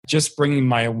just bringing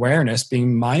my awareness,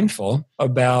 being mindful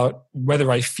about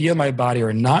whether I feel my body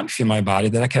or not feel my body,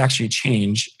 that I can actually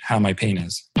change how my pain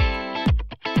is.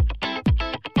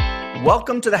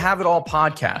 Welcome to the Have It All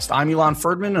podcast. I'm Elon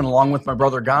Ferdman, and along with my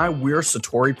brother Guy, we're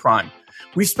Satori Prime.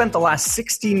 We've spent the last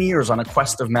 16 years on a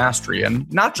quest of mastery, and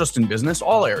not just in business,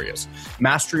 all areas.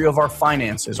 Mastery of our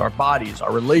finances, our bodies,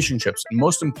 our relationships, and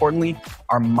most importantly,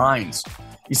 our minds.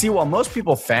 You see, while most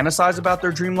people fantasize about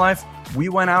their dream life, we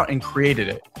went out and created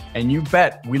it. And you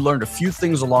bet we learned a few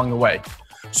things along the way.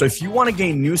 So if you want to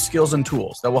gain new skills and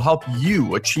tools that will help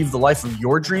you achieve the life of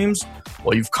your dreams,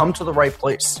 well, you've come to the right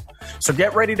place. So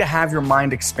get ready to have your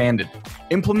mind expanded.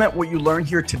 Implement what you learn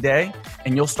here today,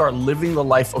 and you'll start living the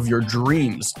life of your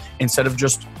dreams instead of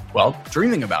just, well,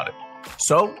 dreaming about it.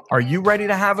 So are you ready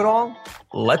to have it all?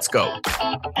 Let's go.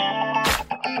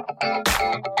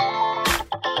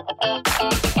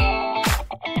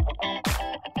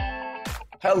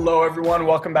 Hello, everyone.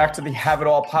 Welcome back to the Have It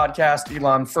All podcast.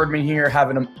 Elon Ferdman here,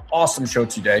 having an awesome show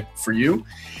today for you.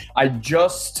 I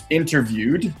just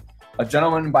interviewed a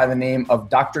gentleman by the name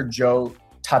of Dr. Joe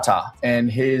Tata,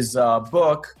 and his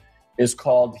book is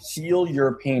called Heal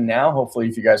Your Pain Now. Hopefully,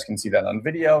 if you guys can see that on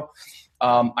video.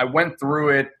 I went through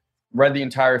it, read the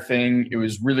entire thing. It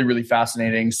was really, really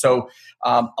fascinating. So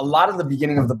a lot of the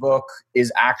beginning of the book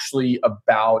is actually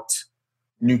about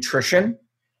nutrition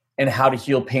and how to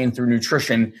heal pain through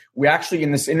nutrition. We actually,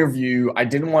 in this interview, I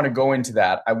didn't want to go into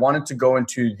that. I wanted to go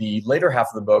into the later half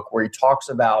of the book where he talks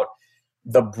about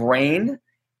the brain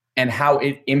and how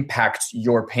it impacts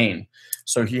your pain.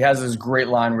 So he has this great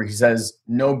line where he says,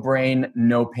 no brain,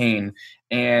 no pain.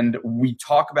 And we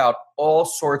talk about all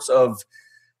sorts of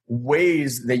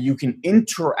ways that you can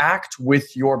interact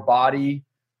with your body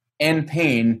and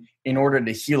pain in order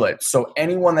to heal it. So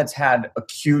anyone that's had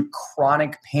acute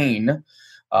chronic pain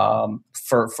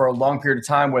for a long period of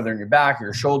time, whether in your back,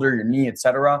 your shoulder, your knee,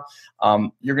 etc.,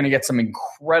 you're going to get some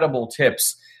incredible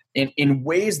tips in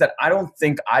ways that I don't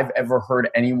think I've ever heard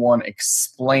anyone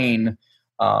explain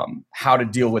how to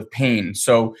deal with pain.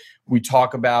 So we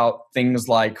talk about things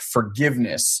like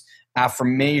forgiveness,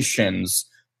 affirmations,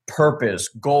 purpose,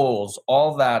 goals,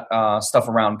 all that stuff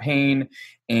around pain.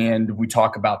 And we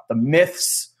talk about the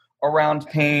myths around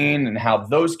pain and how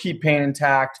those keep pain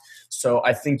intact. So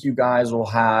I think you guys will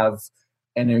have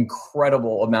an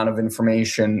incredible amount of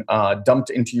information dumped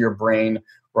into your brain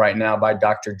right now by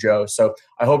Dr. Joe. So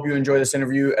I hope you enjoy this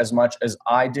interview as much as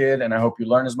I did, and I hope you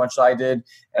learn as much as I did.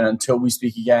 And until we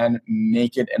speak again,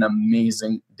 make it an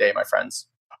amazing day, my friends.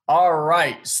 All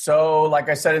right. So like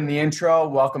I said in the intro,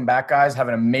 welcome back, guys. Have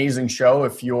an amazing show.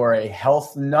 If you're a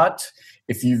health nut,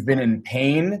 if you've been in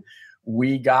pain,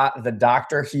 we got the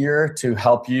doctor here to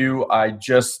help you. I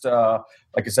just,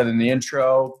 like I said in the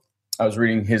intro, I was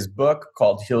reading his book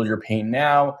called Heal Your Pain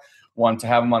Now. Wanted to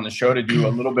have him on the show to do a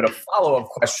little bit of follow-up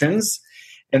questions.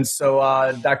 And so,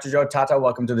 Dr. Joe Tata,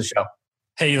 welcome to the show.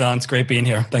 Hey, Elon. It's great being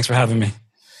here. Thanks for having me.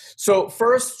 So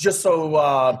first, just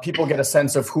so people get a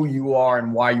sense of who you are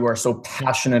and why you are so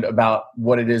passionate about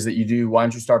what it is that you do, why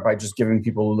don't you start by just giving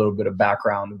people a little bit of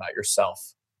background about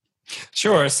yourself?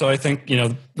 Sure. So I think,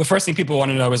 the first thing people want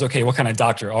to know is, okay, what kind of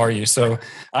doctor are you? So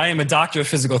I am a doctor of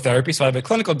physical therapy. So I have a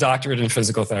clinical doctorate in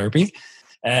physical therapy.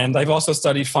 And I've also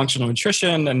studied functional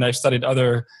nutrition, and I've studied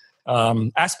other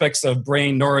aspects of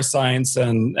brain neuroscience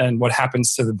and what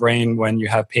happens to the brain when you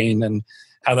have pain and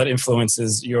how that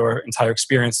influences your entire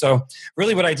experience. So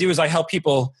really what I do is I help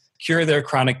people cure their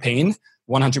chronic pain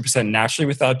 100% naturally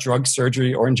without drug,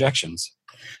 surgery, or injections.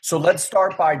 So let's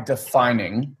start by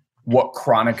defining what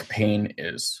chronic pain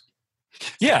is.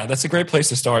 Yeah, that's a great place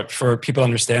to start for people to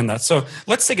understand that. So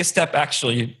let's take a step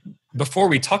actually. Before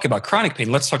we talk about chronic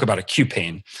pain, let's talk about acute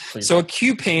pain. Please. So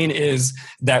acute pain is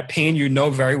that pain you know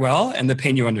very well and the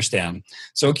pain you understand.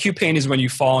 So acute pain is when you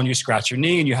fall and you scratch your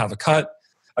knee and you have a cut.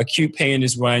 Acute pain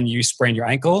is when you sprain your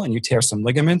ankle and you tear some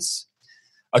ligaments.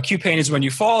 Acute pain is when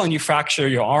you fall and you fracture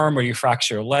your arm or you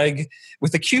fracture your leg.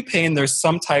 With acute pain, there's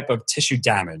some type of tissue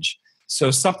damage.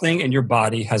 So something in your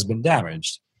body has been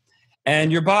damaged.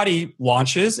 And your body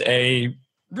launches a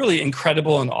really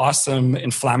incredible and awesome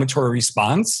inflammatory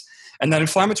response. And that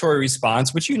inflammatory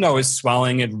response, which is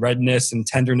swelling and redness and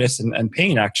tenderness and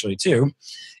pain actually too,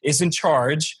 is in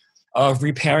charge of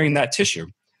repairing that tissue.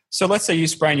 So let's say you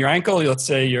sprain your ankle. Let's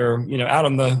say you're out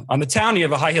on the town. You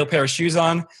have a high heel pair of shoes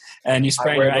on, and you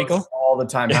sprain your ankle all the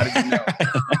time. How did you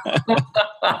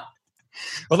know?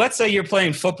 Well, let's say you're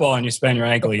playing football and you sprain your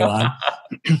ankle, Elon.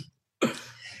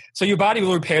 So your body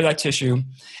will repair that tissue,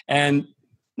 and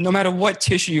no matter what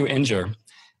tissue you injure,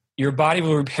 your body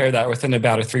will repair that within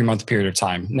about a 3-month period of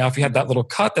time. Now, if you have that little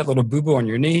cut, that little boo-boo on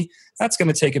your knee, that's going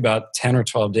to take about 10 or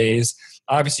 12 days.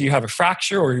 Obviously, you have a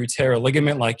fracture or you tear a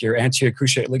ligament like your anterior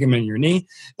cruciate ligament in your knee.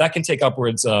 That can take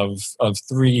upwards of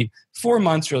 3-4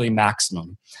 months, really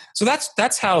maximum. So that's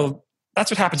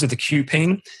what happens with acute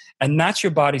pain, and that's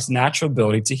your body's natural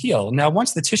ability to heal. Now,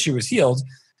 once the tissue is healed,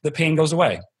 the pain goes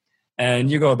away, and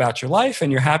you go about your life,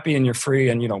 and you're happy, and you're free,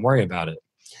 and you don't worry about it.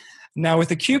 Now,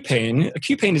 with acute pain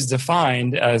is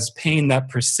defined as pain that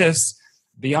persists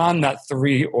beyond that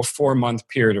 3 or 4 month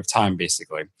period of time,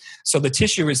 basically. So the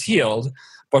tissue is healed,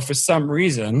 but for some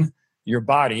reason, your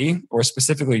body, or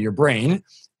specifically your brain,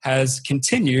 has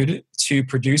continued to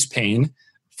produce pain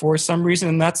for some reason,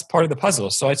 and that's part of the puzzle.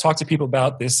 So I talk to people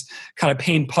about this kind of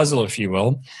pain puzzle, if you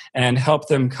will, and help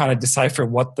them kind of decipher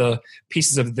what the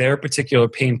pieces of their particular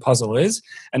pain puzzle is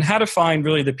and how to find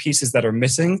really the pieces that are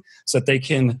missing so that they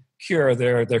can cure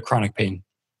their chronic pain.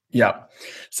 Yeah.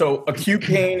 So acute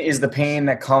pain is the pain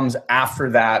that comes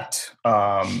after that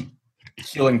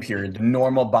healing period, the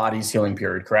normal body's healing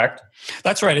period, correct?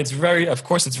 That's right. It's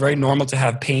very normal to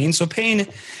have pain. So pain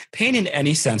in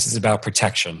any sense is about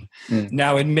protection.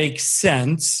 Now, it makes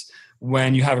sense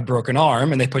when you have a broken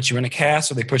arm and they put you in a cast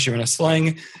or they put you in a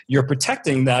sling, you're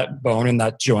protecting that bone and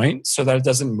that joint so that it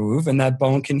doesn't move and that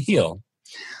bone can heal.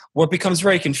 What becomes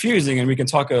very confusing, and we can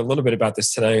talk a little bit about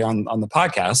this today on the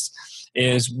podcast,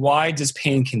 is why does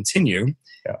pain continue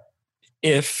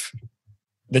if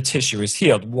the tissue is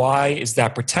healed? Why is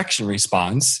that protection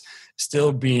response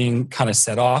still being kind of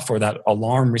set off, or that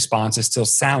alarm response is still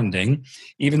sounding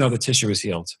even though the tissue is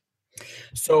healed?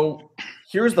 So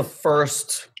here's the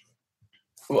first.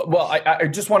 Well, I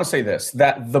just want to say this,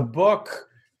 that the book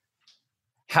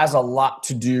has a lot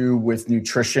to do with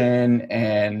nutrition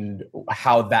and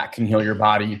how that can heal your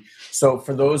body. So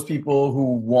for those people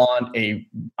who want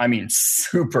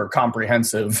super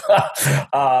comprehensive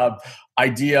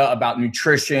idea about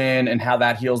nutrition and how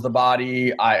that heals the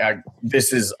body,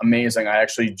 this is amazing. I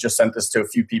actually just sent this to a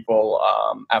few people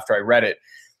after I read it.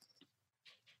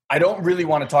 I don't really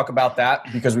want to talk about that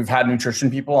because we've had nutrition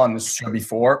people on this show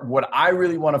before. What I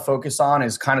really want to focus on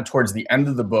is kind of towards the end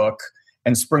of the book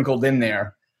and sprinkled in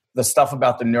there the stuff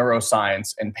about the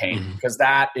neuroscience and pain, because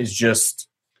that is just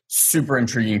super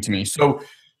intriguing to me. So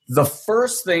the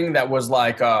first thing that was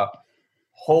like a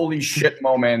holy shit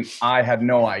moment, I had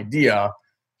no idea,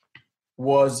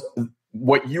 was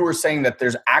what you were saying, that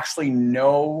there's actually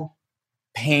no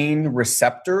pain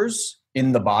receptors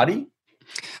in the body.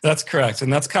 That's correct.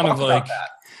 And that's kind of like,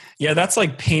 that's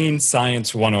like pain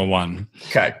science 101.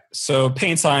 Okay. So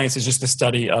pain science is just the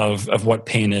study of what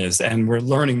pain is. And we're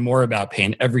learning more about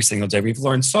pain every single day. We've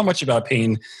learned so much about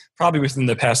pain probably within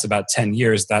the past about 10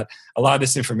 years that a lot of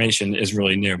this information is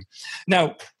really new.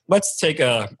 Now, let's take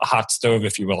a hot stove,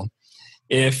 if you will.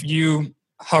 If you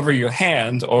hover your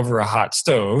hand over a hot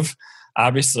stove,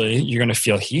 obviously you're going to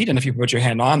feel heat. And if you put your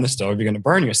hand on the stove, you're going to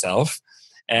burn yourself.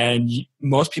 And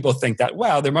most people think that,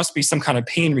 wow, there must be some kind of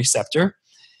pain receptor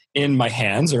in my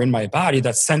hands or in my body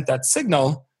that sent that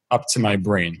signal up to my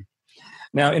brain.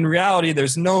 Now, in reality,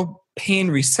 there's no pain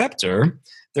receptor.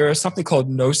 There is something called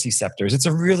nociceptors. It's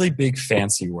a really big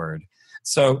fancy word.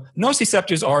 So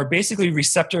nociceptors are basically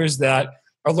receptors that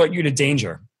alert you to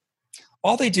danger.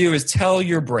 All they do is tell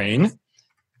your brain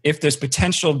if there's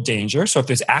potential danger. So if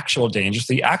there's actual danger,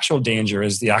 so the actual danger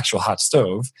is the actual hot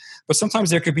stove, but sometimes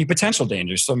there could be potential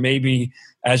danger. So maybe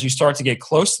as you start to get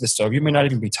close to the stove, you may not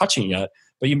even be touching it yet,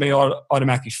 but you may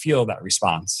automatically feel that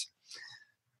response.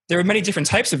 There are many different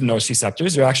types of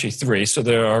nociceptors. There are actually 3. So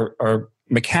there are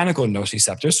mechanical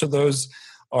nociceptors. So those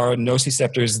are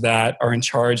nociceptors that are in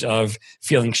charge of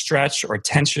feeling stretch or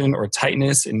tension or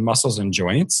tightness in muscles and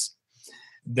joints.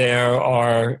 There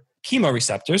are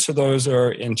chemoreceptors. So those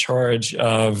are in charge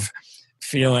of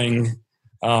feeling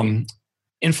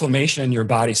inflammation in your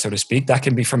body, so to speak. That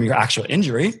can be from your actual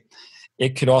injury.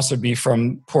 It could also be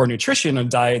from poor nutrition and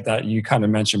diet that you kind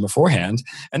of mentioned beforehand.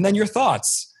 And then your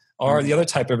thoughts are the other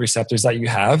type of receptors that you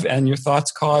have, and your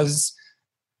thoughts cause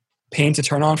pain to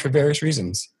turn on for various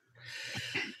reasons.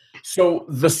 So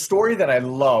the story that I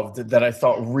loved, that I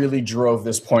thought really drove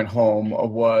this point home,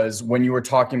 was when you were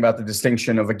talking about the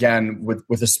distinction of, again,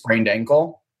 with a sprained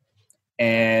ankle,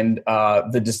 and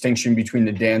the distinction between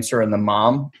the dancer and the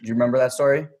mom. Do you remember that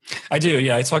story? I do,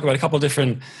 yeah. I talk about a couple of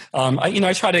different,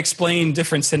 I try to explain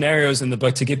different scenarios in the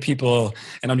book to give people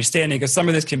an understanding, because some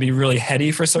of this can be really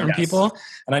heady for certain people.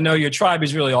 And I know your tribe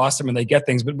is really awesome and they get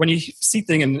things, but when you see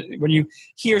things and when you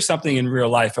hear something in real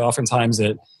life, oftentimes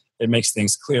it makes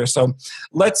things clear. So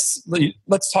let's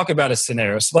talk about a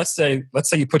scenario. So let's say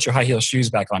you put your high heel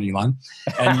shoes back on, Elon,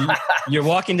 and you're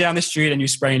walking down the street and you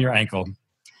sprain your ankle.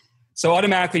 So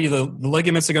automatically the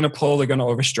ligaments are going to pull, they're going to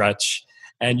overstretch,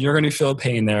 and you're going to feel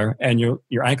pain there, and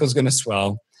your ankle's going to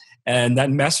swell. And that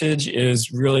message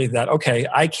is really that, okay,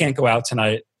 I can't go out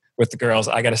tonight with the girls.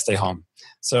 I got to stay home.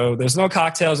 So there's no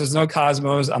cocktails. There's no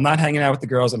Cosmos. I'm not hanging out with the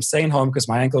girls. I'm staying home because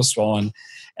my ankle is swollen.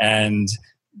 And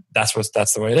that's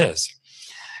the way it is.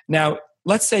 Now,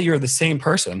 let's say you're the same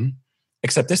person,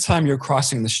 except this time you're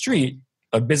crossing the street,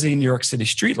 a busy New York City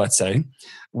street, let's say,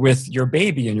 with your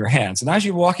baby in your hands. And as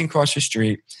you're walking across the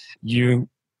street, you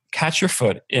catch your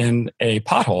foot in a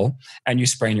pothole and you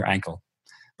sprain your ankle.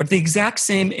 But at the exact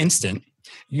same instant,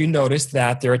 you notice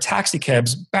that there are taxi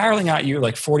cabs barreling at you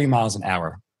like 40 miles an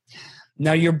hour.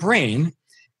 Now, your brain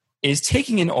is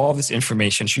taking in all this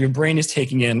information. So your brain is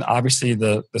taking in, obviously,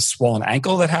 the swollen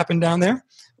ankle that happened down there,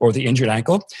 or the injured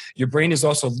ankle. Your brain is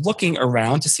also looking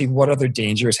around to see what other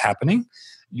danger is happening.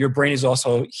 Your brain is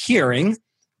also hearing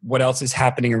what else is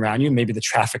happening around you, maybe the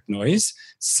traffic noise,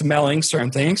 smelling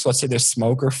certain things. So let's say there's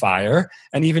smoke or fire,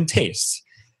 and even taste.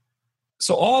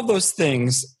 So all of those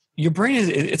things, your brain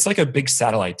it's like a big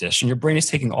satellite dish, and your brain is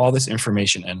taking all this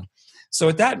information in. So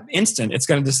at that instant, it's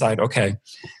going to decide, okay,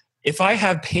 if I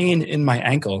have pain in my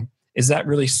ankle, is that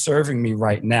really serving me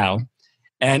right now?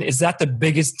 And is that the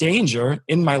biggest danger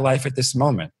in my life at this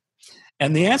moment?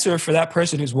 And the answer for that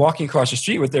person who's walking across the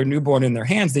street with their newborn in their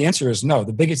hands, the answer is no.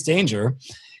 The biggest danger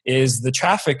is the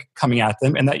traffic coming at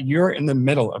them, and that you're in the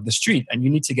middle of the street and you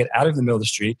need to get out of the middle of the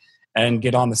street and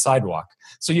get on the sidewalk.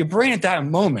 So your brain at that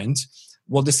moment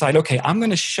will decide, okay, I'm going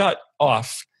to shut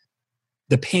off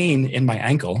the pain in my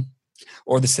ankle,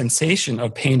 or the sensation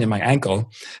of pain in my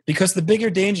ankle, because the bigger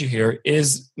danger here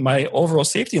is my overall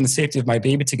safety and the safety of my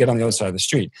baby to get on the other side of the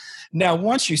street. Now,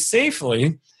 once you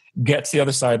safely get to the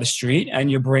other side of the street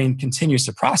and your brain continues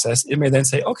to process, it may then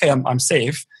say, okay, I'm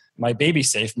safe, my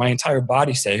baby's safe, my entire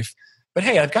body's safe, but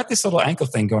hey, I've got this little ankle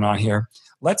thing going on here.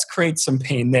 Let's create some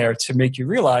pain there to make you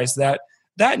realize that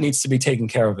that needs to be taken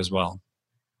care of as well.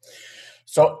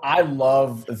 So I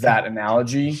love that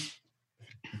analogy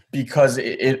because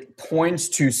it points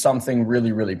to something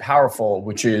really, really powerful,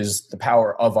 which is the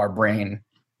power of our brain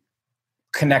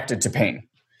connected to pain.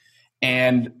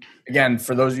 And again,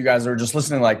 for those of you guys that are just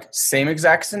listening, like same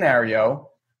exact scenario.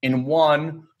 In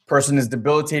one, person is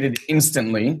debilitated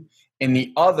instantly. In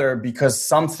the other, because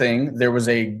there was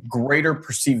a greater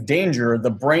perceived danger,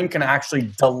 the brain can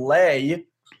actually delay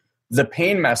the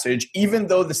pain message, even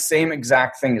though the same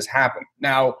exact thing has happened.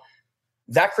 Now,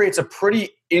 that creates a pretty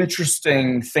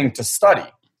interesting thing to study,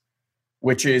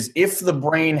 which is if the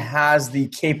brain has the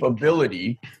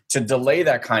capability to delay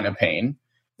that kind of pain,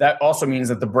 that also means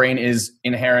that the brain is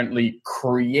inherently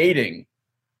creating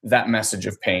that message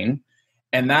of pain.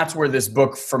 And that's where this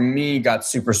book, for me, got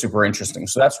super, super interesting.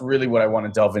 So that's really what I want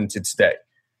to delve into today.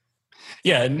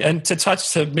 Yeah, and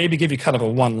to maybe give you kind of a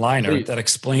one-liner that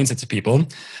explains it to people,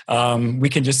 we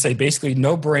can just say basically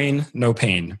no brain, no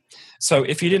pain. So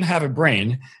if you didn't have a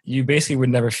brain, you basically would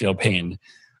never feel pain.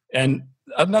 And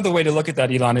another way to look at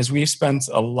that, Elon, is we've spent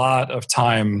a lot of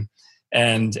time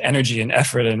and energy and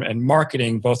effort and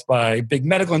marketing, both by big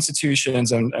medical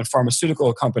institutions and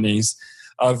pharmaceutical companies,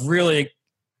 of really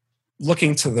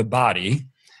looking to the body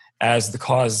as the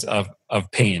cause of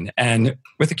pain. And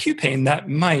with acute pain, that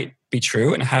might be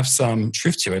true and have some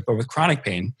truth to it. But with chronic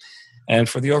pain, and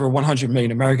for the over 100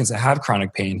 million Americans that have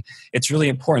chronic pain, it's really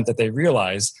important that they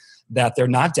realize that they're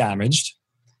not damaged,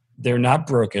 they're not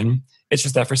broken. It's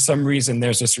just that for some reason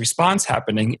there's this response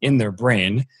happening in their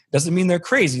brain. Doesn't mean they're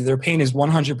crazy. Their pain is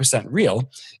 100% real.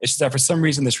 It's just that for some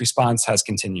reason this response has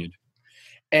continued.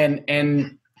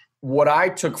 And what I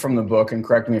took from the book, and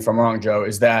correct me if I'm wrong, Joe,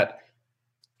 is that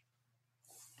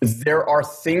there are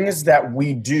things that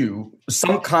we do,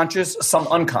 some conscious, some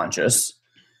unconscious,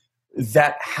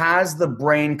 that has the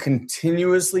brain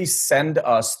continuously send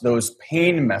us those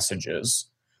pain messages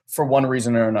for one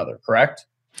reason or another, correct?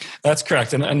 That's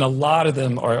correct. And a lot of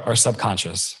them are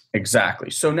subconscious.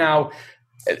 Exactly. So now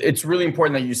it's really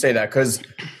important that you say that, because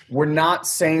we're not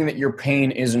saying that your pain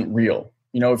isn't real.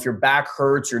 You know, if your back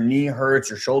hurts, your knee hurts,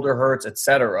 your shoulder hurts,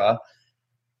 etc.,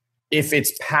 if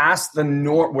it's past the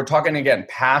we're talking again,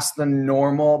 past the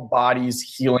normal body's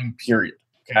healing period,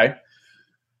 okay?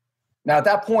 Now, at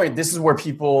that point, this is where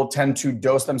people tend to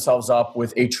dose themselves up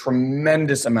with a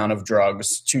tremendous amount of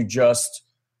drugs to just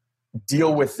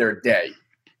deal with their day.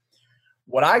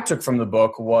 What I took from the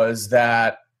book was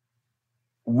that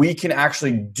we can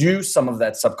actually do some of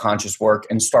that subconscious work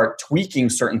and start tweaking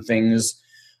certain things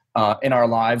in our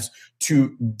lives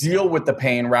to deal with the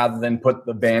pain rather than put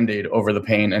the Band-Aid over the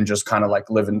pain and just kind of like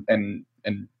live and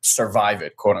survive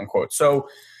it, quote unquote. So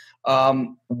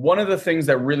one of the things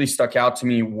that really stuck out to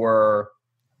me were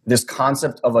this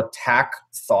concept of attack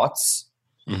thoughts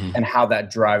and how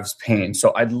that drives pain.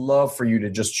 So I'd love for you to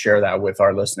just share that with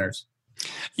our listeners.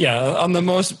 Yeah, on the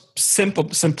most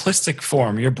simplistic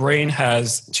form, your brain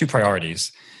has two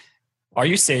priorities. Are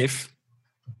you safe,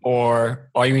 or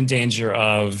are you in danger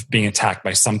of being attacked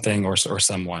by something or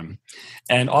someone?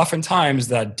 And oftentimes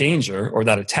that danger or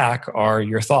that attack are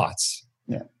your thoughts.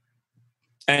 Yeah.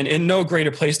 And in no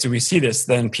greater place do we see this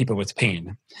than people with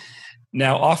pain.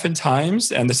 Now,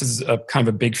 oftentimes, and this is a kind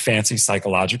of a big fancy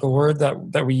psychological word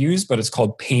that we use, but it's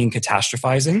called pain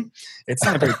catastrophizing. It's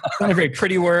not a very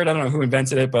pretty word. I don't know who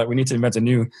invented it, but we need to invent a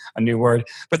new word.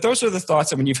 But those are the thoughts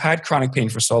that when you've had chronic pain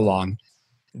for so long,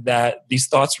 that these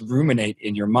thoughts ruminate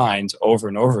in your mind over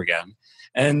and over again.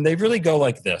 And they really go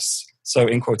like this. So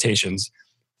in quotations,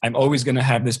 I'm always going to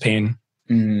have this pain.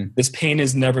 This pain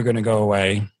is never going to go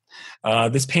away.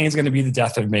 This pain is going to be the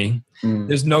death of me.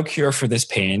 There's no cure for this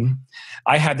pain.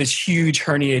 I have this huge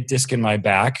herniated disc in my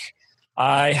back.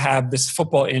 I have this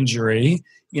football injury.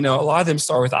 A lot of them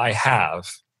start with I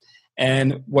have.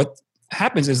 And what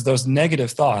happens is those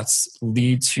negative thoughts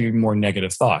lead to more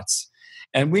negative thoughts.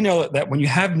 And we know that when you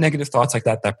have negative thoughts like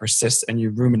that persist and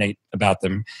you ruminate about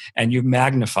them and you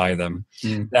magnify them,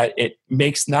 that it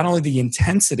makes not only the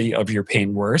intensity of your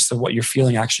pain worse, so what you're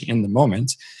feeling actually in the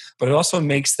moment, but it also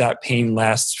makes that pain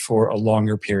last for a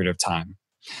longer period of time.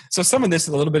 So some of this,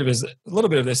 a little bit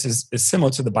of this is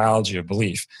similar to the biology of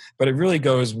belief, but it really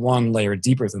goes one layer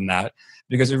deeper than that,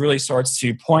 because it really starts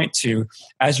to point to,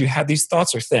 as you have these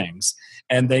thoughts or things,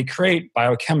 and they create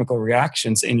biochemical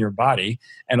reactions in your body,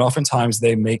 and oftentimes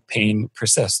they make pain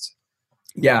persist.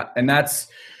 Yeah, and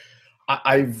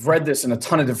I've read this in a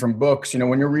ton of different books.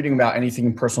 When you're reading about anything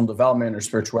in personal development or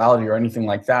spirituality or anything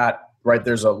like that, right,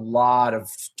 there's a lot of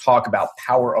talk about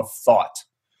power of thought.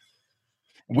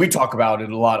 We talk about it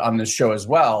a lot on this show as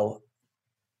well.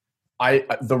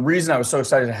 The reason I was so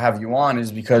excited to have you on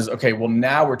is because,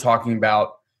 now we're talking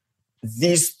about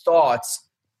these thoughts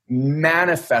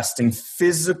manifesting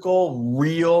physical,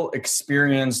 real,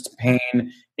 experienced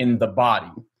pain in the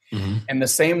body. And the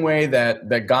same way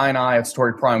that Guy and I at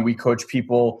Story Prime, we coach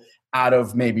people out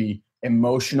of maybe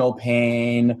emotional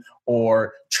pain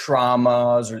or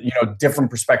traumas or, different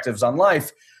perspectives on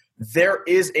life, there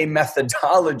is a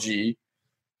methodology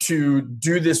to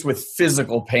do this with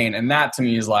physical pain. And that to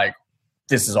me is like,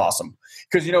 this is awesome.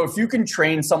 Because, if you can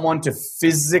train someone to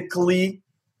physically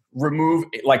remove,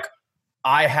 like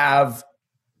I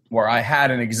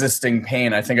had an existing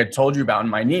pain, I think I told you about in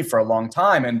my knee for a long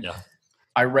time. And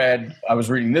I was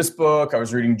reading this book, I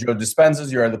was reading Joe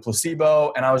Dispenza's You Are the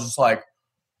Placebo. And I was just like,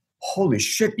 holy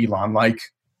shit, Elon, like,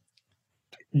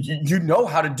 you know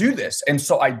how to do this. And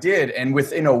so I did. And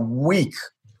within a week,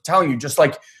 telling you, just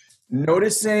like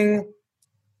noticing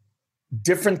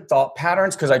different thought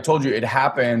patterns, because I told you it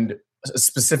happened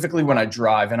specifically when I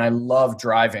drive, and I love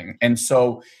driving. And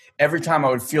so every time I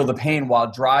would feel the pain while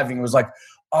driving, it was like,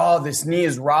 oh, this knee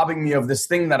is robbing me of this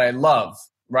thing that I love,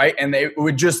 right? And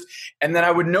and then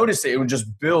I would notice it would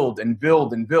just build and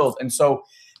build and build. And so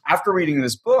after reading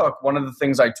this book, one of the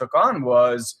things I took on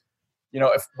was,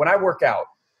 when I work out,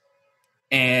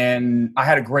 and I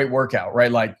had a great workout,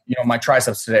 right? Like, my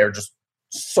triceps today are just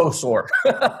so sore.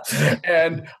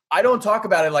 And I don't talk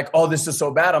about it like, oh, this is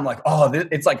so bad. I'm like, oh,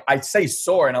 it's like, I say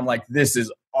sore and I'm like, this is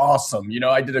awesome.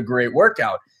 I did a great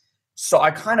workout. So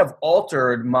I kind of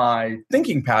altered my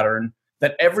thinking pattern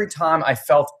that every time I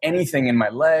felt anything in my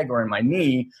leg or in my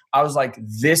knee, I was like,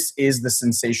 this is the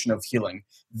sensation of healing.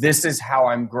 This is how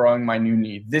I'm growing my new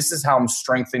knee. This is how I'm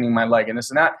strengthening my leg and this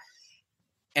and that.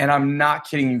 And I'm not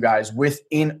kidding you guys.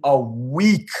 Within a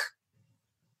week,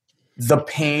 the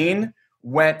pain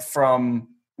went from,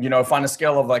 if on a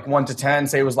scale of like 1 to 10,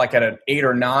 say it was like at an 8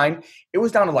 or 9, it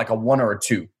was down to like a 1 or a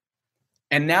 2.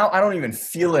 And now I don't even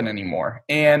feel it anymore.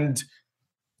 And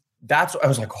I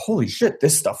was like, holy shit,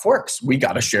 this stuff works. We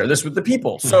got to share this with the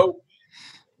people. So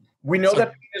we know that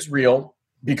pain is real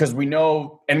because we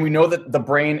know that the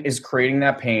brain is creating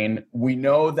that pain. We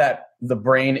know that the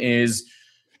brain is,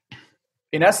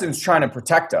 in essence, trying to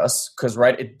protect us because,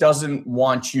 right, it doesn't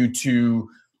want you to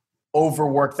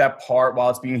overwork that part while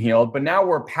it's being healed. But now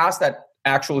we're past that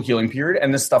actual healing period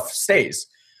and this stuff stays.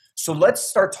 So let's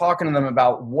start talking to them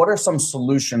about what are some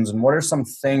solutions and what are some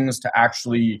things to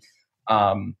actually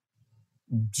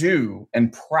do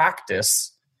and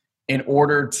practice in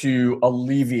order to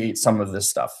alleviate some of this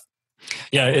stuff.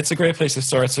 Yeah, it's a great place to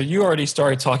start. So you already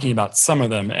started talking about some of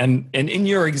them. And in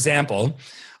your example,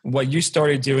 what you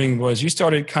started doing was you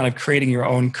started kind of creating your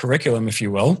own curriculum, if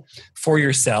you will, for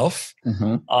yourself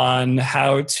on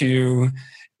how to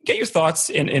get your thoughts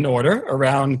in order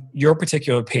around your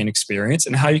particular pain experience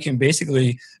and how you can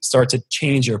basically start to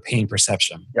change your pain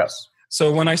perception. Yes.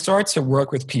 So when I start to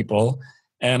work with people,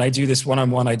 and I do this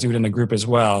one-on-one, I do it in a group as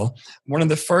well, one of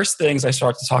the first things I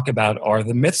start to talk about are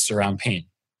the myths around pain.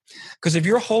 Because if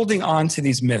you're holding on to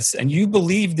these myths and you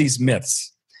believe these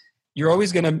myths, you're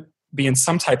always going to be in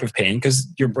some type of pain because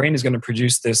your brain is going to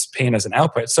produce this pain as an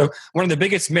output. So one of the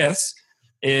biggest myths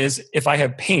is if I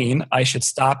have pain, I should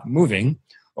stop moving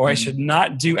or I should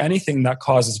not do anything that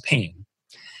causes pain.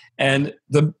 And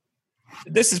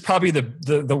this is probably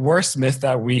the worst myth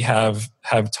that we have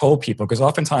told people, because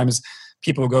oftentimes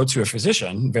people will go to a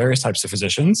physician, various types of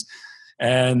physicians,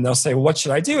 and they'll say, well, what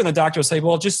should I do? And the doctor will say,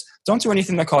 well, just don't do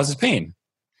anything that causes pain.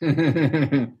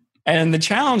 And the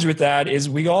challenge with that is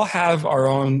we all have our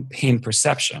own pain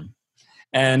perception.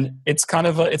 And it's kind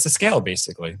of it's a scale,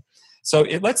 basically. So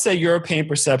let's say your pain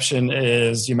perception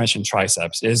is, you mentioned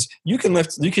triceps, is you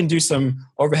can do some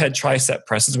overhead tricep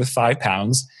presses with 5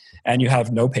 pounds and you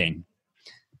have no pain.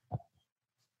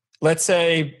 Let's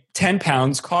say 10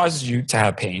 pounds causes you to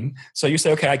have pain. So you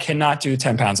say, okay, I cannot do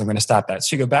 10 pounds. I'm going to stop that.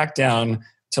 So you go back down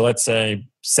to, let's say,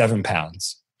 7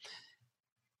 pounds.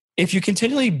 If you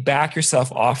continually back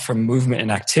yourself off from movement and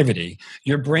activity,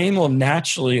 your brain will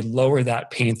naturally lower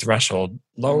that pain threshold,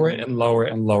 lower it and lower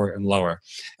and lower and lower.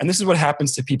 And this is what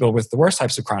happens to people with the worst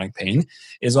types of chronic pain,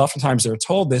 is oftentimes they're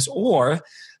told this, or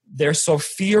they're so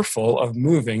fearful of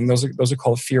moving, those are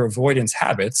called fear avoidance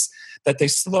habits, that they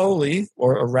slowly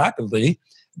or rapidly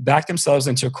back themselves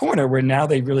into a corner where now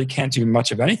they really can't do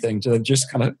much of anything. They're just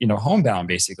kind of, homebound,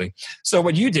 basically. So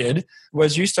what you did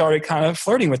was you started kind of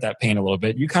flirting with that pain a little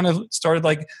bit. You kind of started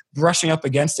like brushing up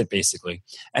against it, basically.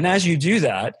 And as you do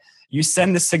that, you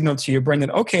send the signal to your brain that,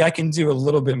 okay, I can do a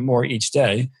little bit more each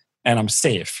day and I'm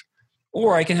safe.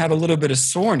 Or I can have a little bit of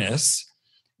soreness.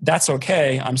 That's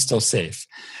okay. I'm still safe.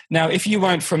 Now, if you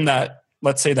went from that,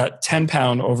 let's say that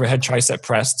 10-pound overhead tricep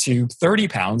press to 30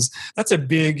 pounds, that's a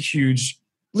big, huge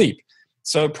leap.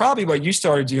 So probably what you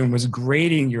started doing was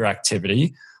grading your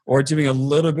activity or doing a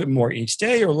little bit more each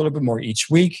day or a little bit more each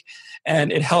week.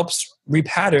 And it helps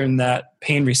repattern that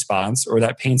pain response or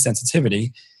that pain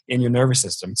sensitivity in your nervous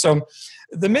system. So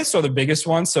the myths are the biggest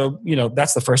one. So,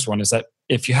 that's the first one, is that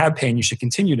if you have pain, you should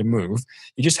continue to move.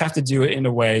 You just have to do it in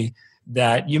a way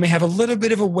that you may have a little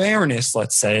bit of awareness,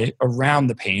 let's say, around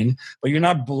the pain, but you're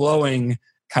not blowing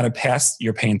kind of past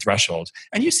your pain threshold.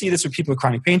 And you see this with people with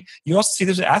chronic pain. You also see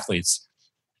this with athletes.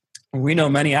 We know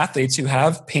many athletes who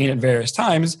have pain at various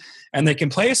times and they can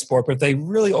play a sport, but they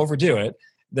really overdo it.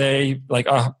 They like,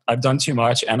 oh, I've done too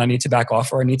much and I need to back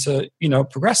off, or I need to,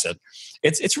 progress it.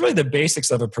 It's really the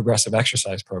basics of a progressive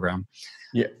exercise program.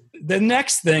 Yeah. The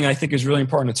next thing I think is really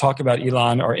important to talk about,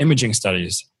 Elon, are imaging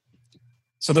studies.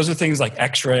 So those are things like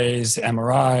x-rays,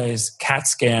 MRIs, CAT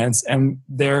scans, and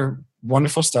they're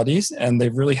wonderful studies and they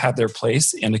really have their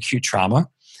place in acute trauma.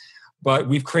 But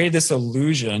we've created this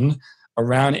illusion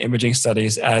around imaging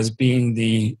studies as being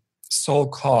the sole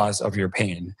cause of your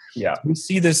pain. Yeah. We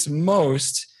see this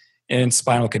most in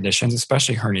spinal conditions,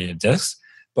 especially herniated discs,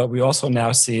 but we also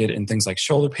now see it in things like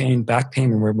shoulder pain, back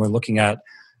pain, when we're looking at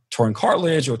torn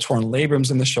cartilage or torn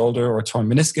labrums in the shoulder or torn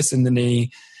meniscus in the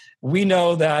knee. We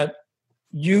know that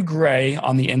you gray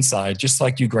on the inside just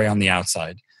like you gray on the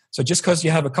outside. So just because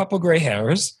you have a couple gray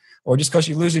hairs or just because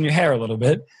you're losing your hair a little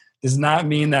bit does not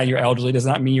mean that you're elderly, does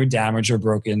not mean you're damaged or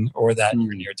broken or that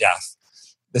you're near death.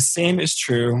 The same is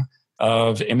true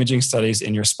of imaging studies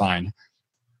in your spine.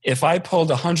 If I pulled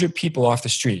 100 people off the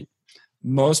street,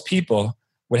 most people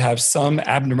would have some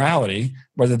abnormality,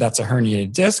 whether that's a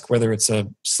herniated disc, whether it's a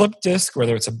slip disc,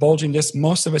 whether it's a bulging disc.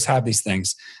 Most of us have these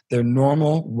things. They're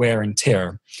normal wear and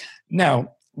tear.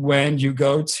 Now, when you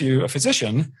go to a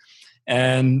physician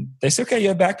and they say, okay, you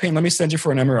have back pain, let me send you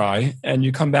for an MRI. And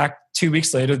you come back 2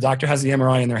 weeks later, the doctor has the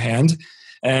MRI in their hand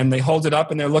and they hold it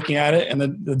up and they're looking at it. And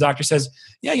the doctor says,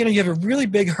 yeah, you have a really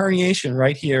big herniation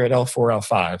right here at L4,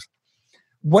 L5.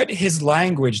 What his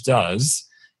language does,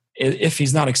 if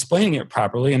he's not explaining it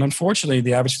properly, and unfortunately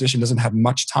the average physician doesn't have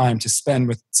much time to spend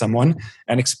with someone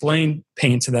and explain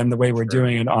pain to them the way we're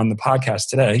doing it on the podcast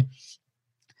today,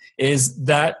 is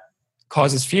that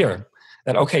causes fear.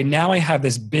 That, okay, now I have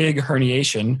this big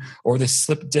herniation or this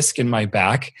slip disc in my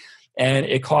back, and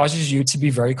it causes you to be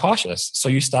very cautious. So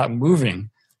you stop moving.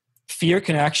 Fear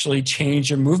can actually change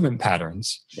your movement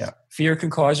patterns. Yeah. Fear can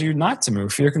cause you not to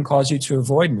move. Fear can cause you to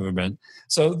avoid movement.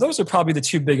 So those are probably the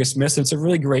two biggest myths. It's a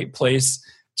really great place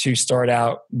to start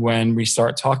out when we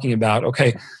start talking about,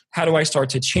 okay, how do I start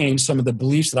to change some of the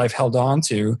beliefs that I've held on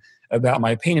to about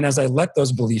my pain? And as I let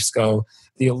those beliefs go,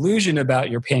 the illusion about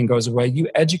your pain goes away. You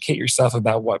educate yourself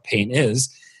about what pain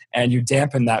is, and you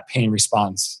dampen that pain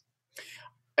response.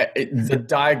 the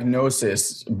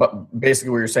diagnosis, but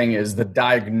basically what you're saying is the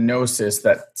diagnosis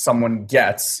that someone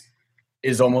gets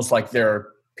is almost like their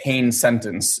pain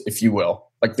sentence, if you will.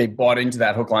 Like they bought into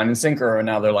that hook, line, and sinker, and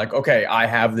now they're like, okay, I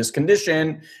have this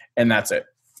condition, and that's it.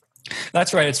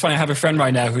 That's right. It's funny. I have a friend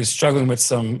right now who's struggling with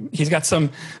he's got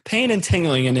some pain and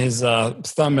tingling in his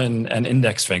thumb and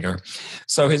index finger.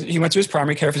 So he went to his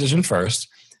primary care physician first,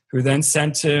 who then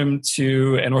sent him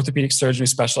to an orthopedic surgeon who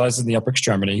specializes in the upper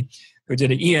extremity, who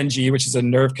did an ENG, which is a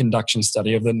nerve conduction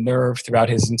study of the nerve throughout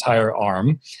his entire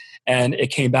arm. And it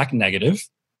came back negative.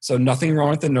 So nothing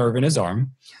wrong with the nerve in his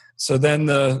arm. So then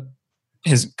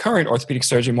his current orthopedic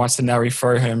surgeon wants to now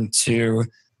refer him to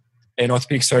an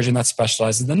orthopedic surgeon that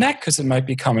specializes in the neck because it might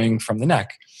be coming from the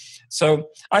neck. So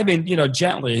I've been,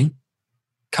 gently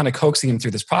kind of coaxing him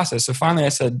through this process. So finally I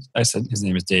said, his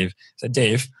name is Dave. I said,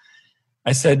 Dave,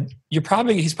 I said, he's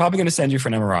probably going to send you for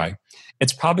an MRI.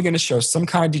 It's probably going to show some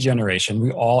kind of degeneration.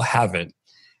 We all have it.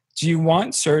 Do you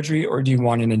want surgery or do you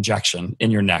want an injection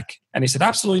in your neck? And he said,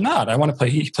 absolutely not. I want to play.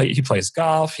 He plays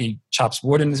golf. He chops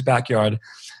wood in his backyard.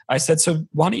 I said, so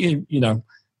why don't you,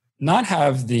 not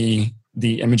have the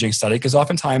imaging study, because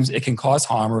oftentimes it can cause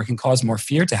harm or it can cause more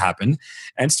fear to happen,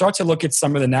 and start to look at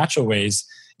some of the natural ways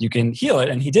you can heal it.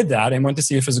 And he did that and went to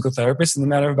see a physical therapist. In the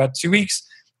matter of about 2 weeks,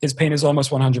 his pain is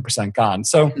almost 100% gone.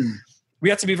 So we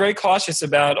have to be very cautious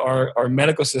about our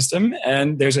medical system.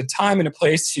 And there's a time and a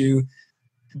place to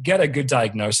get a good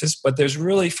diagnosis. But there's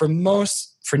really, for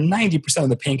 90% of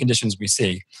the pain conditions we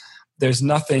see, there's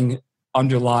nothing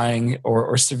underlying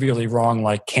or severely wrong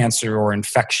like cancer or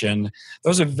infection.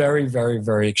 Those are very, very,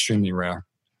 very extremely rare.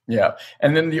 Yeah.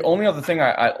 And then the only other thing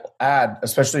I add,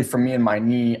 especially for me and my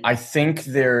knee, I think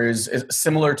is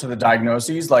similar to the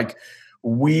diagnoses, like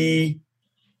we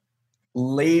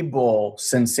label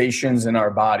sensations in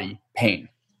our body pain.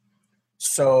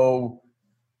 So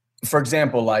for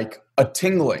example, like a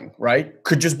tingling, right?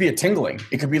 Could just be a tingling.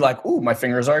 It could be like, ooh, my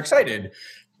fingers are excited.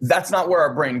 That's not where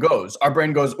our brain goes. Our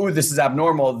brain goes, ooh, this is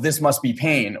abnormal. This must be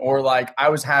pain. Or like I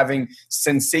was having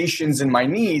sensations in my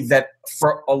knee that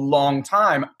for a long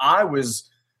time I was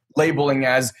labeling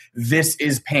as this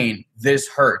is pain. This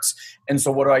hurts. And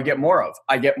so what do I get more of?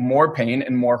 I get more pain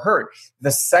and more hurt.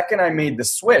 The second I made the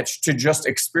switch to just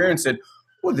experience it,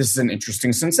 oh, this is an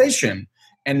interesting sensation,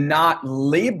 and not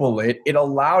label it, it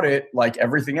allowed it, like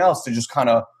everything else, to just kind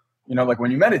of, like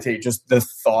when you meditate, just the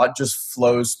thought just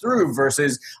flows through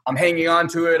versus I'm hanging on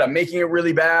to it, I'm making it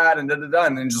really bad, and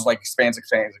and then just like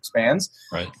expands.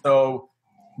 Right. So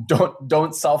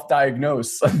don't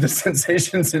self-diagnose the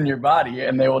sensations in your body,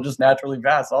 and they will just naturally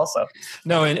pass also.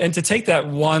 No, and to take that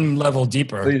one level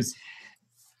deeper, please.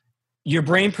 Your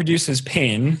brain produces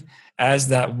pain as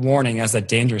that warning, as that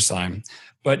danger sign,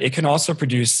 but it can also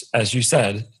produce, as you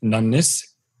said,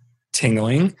 numbness,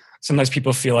 tingling. Sometimes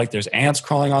people feel like there's ants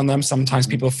crawling on them. Sometimes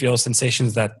people feel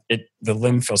sensations that the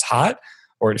limb feels hot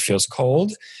or it feels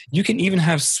cold. You can even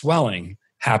have swelling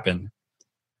happen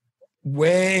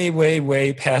way, way,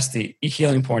 way past the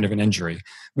healing point of an injury.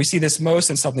 We see this most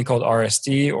in something called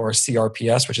RSD or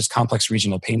CRPS, which is complex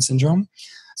regional pain syndrome.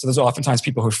 So there's oftentimes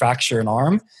people who fracture an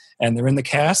arm and they're in the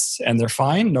cast and they're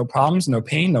fine, no problems, no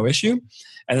pain, no issue.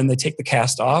 And then they take the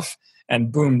cast off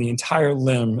and boom, the entire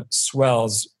limb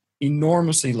swells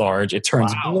enormously large. It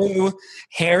turns blue.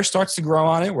 Hair starts to grow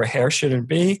on it where hair shouldn't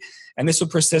be. And this will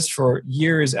persist for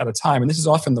years at a time. And this is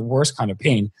often the worst kind of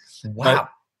pain. Wow. But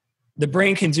the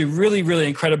brain can do really, really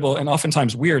incredible and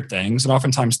oftentimes weird things, and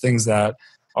oftentimes things that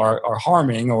are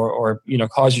harming or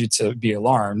cause you to be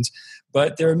alarmed.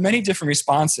 But there are many different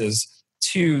responses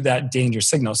to that danger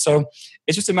signal. So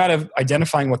it's just a matter of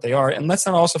identifying what they are. And let's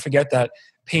not also forget that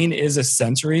pain is a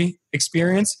sensory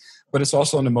experience, but it's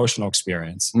also an emotional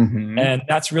experience. Mm-hmm. And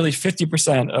that's really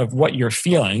 50% of what you're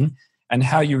feeling, and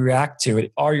how you react to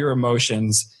it are your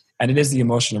emotions. And it is the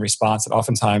emotional response that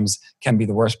oftentimes can be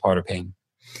the worst part of pain.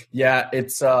 Yeah,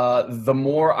 it's the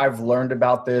more I've learned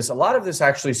about this, a lot of this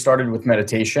actually started with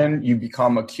meditation. You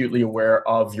become acutely aware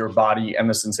of your body and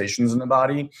the sensations in the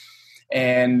body.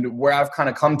 And where I've kind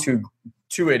of come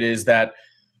to it is that,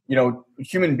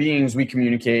 human beings, we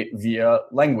communicate via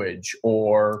language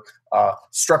or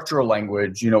structural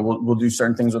language. We'll do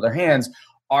certain things with our hands.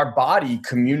 Our body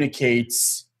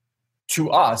communicates to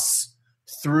us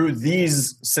through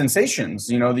these sensations,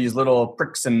 these little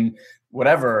pricks and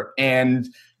whatever. And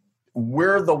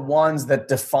we're the ones that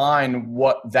define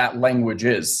what that language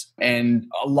is.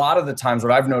 And a lot of the times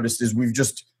what I've noticed is we've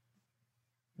just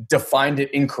defined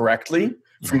it incorrectly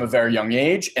from a very young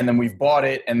age. And then we've bought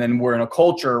it. And then we're in a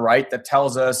culture, right, that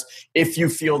tells us if you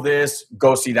feel this,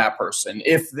 go see that person.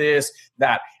 If this,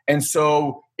 that. And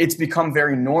so it's become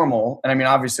very normal. And I mean,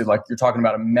 obviously, like you're talking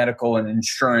about a medical and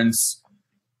insurance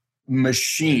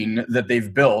machine that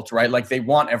they've built, right? Like they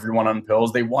want everyone on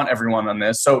pills. They want everyone on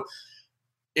this. So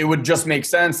it would just make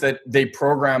sense that they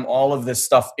program all of this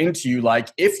stuff into you. Like,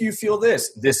 if you feel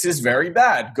this is very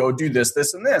bad, go do this,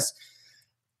 this, and this.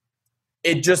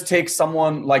 It just takes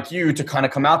someone like you to kind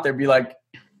of come out there and be like,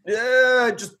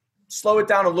 yeah, just slow it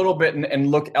down a little bit and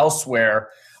look elsewhere.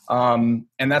 And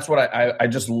that's what I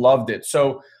just loved it.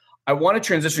 So I want to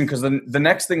transition because the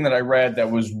next thing that I read that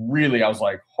was really, I was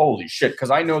like, holy shit.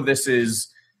 Because I know this is,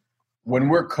 when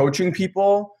we're coaching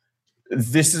people,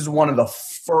 this is one of the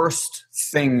first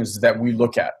things that we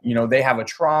look at. You know, they have a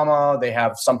trauma, they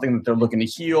have something that they're looking to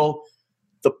heal.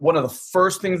 One of the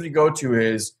first things we go to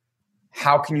is,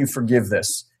 how can you forgive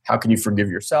this? How can you forgive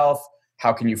yourself?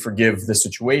 How can you forgive the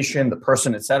situation, the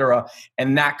person, etc.?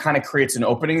 And that kind of creates an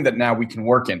opening that now we can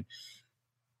work in.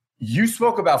 You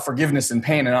spoke about forgiveness and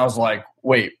pain, and I was like,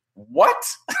 wait, what?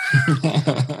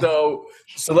 So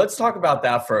let's talk about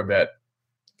that for a bit.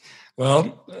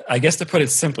 Well, I guess to put it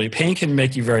simply, pain can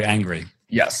make you very angry.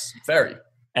 Yes, very.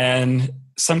 And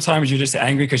sometimes you're just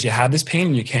angry because you have this pain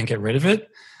and you can't get rid of it.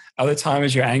 Other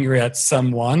times you're angry at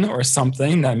someone or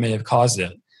something that may have caused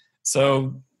it.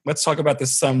 So let's talk about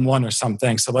this someone or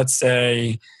something. So let's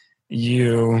say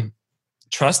you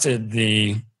trusted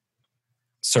the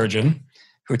surgeon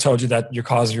who told you that your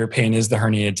cause of your pain is the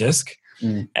herniated disc,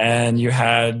 and you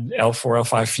had L4,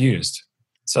 L5 fused.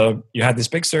 So you had this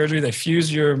big surgery. They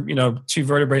fused your, two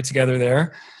vertebrae together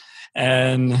there.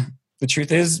 And the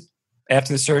truth is,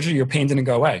 after the surgery, your pain didn't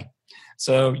go away.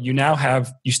 So you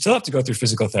still have to go through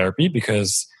physical therapy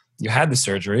because you had the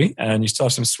surgery and you still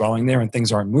have some swelling there and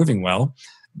things aren't moving well,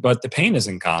 but the pain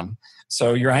isn't gone.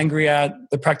 So you're angry at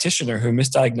the practitioner who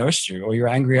misdiagnosed you, or you're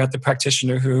angry at the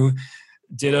practitioner who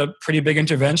did a pretty big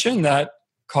intervention that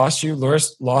cost you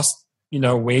lost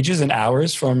wages and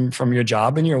hours from your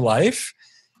job and your life,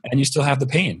 and you still have the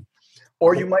pain.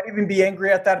 Or you might even be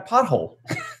angry at that pothole.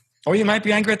 Or you might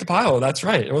be angry at the pothole, that's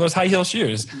right. Or those high heel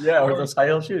shoes. Yeah, or those high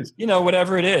heel shoes.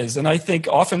 Whatever it is. And I think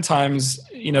oftentimes,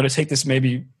 to take this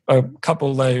maybe a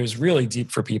couple layers really deep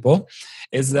for people,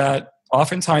 is that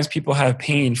oftentimes people have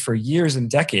pain for years and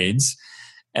decades,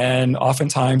 and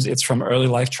oftentimes it's from early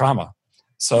life trauma.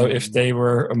 So if they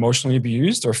were emotionally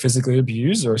abused or physically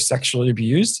abused or sexually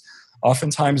abused,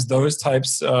 oftentimes those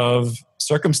types of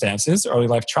circumstances, early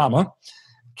life trauma,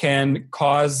 can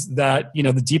cause that,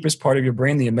 the deepest part of your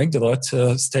brain, the amygdala,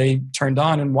 to stay turned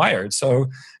on and wired. So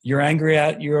you're angry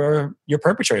at your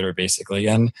perpetrator, basically,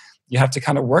 and you have to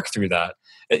kind of work through that.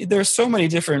 There's so many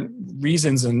different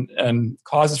reasons and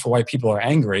causes for why people are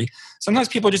angry. Sometimes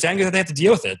people are just angry that they have to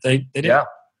deal with it. They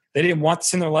didn't want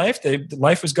this in their life.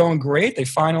 Life was going great. They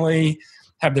finally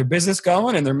have their business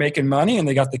going and they're making money and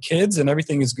they got the kids and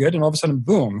everything is good. And all of a sudden,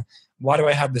 boom, why do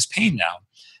I have this pain now?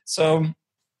 So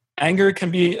anger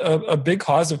can be a big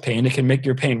cause of pain. It can make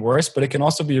your pain worse, but it can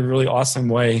also be a really awesome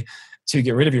way to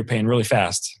get rid of your pain really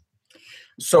fast.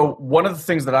 So one of the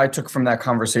things that I took from that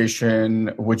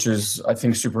conversation, which is, I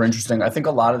think, super interesting, I think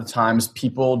a lot of the times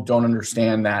people don't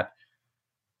understand that,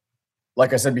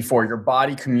 like I said before, your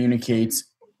body communicates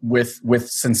with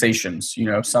sensations.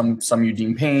 Some you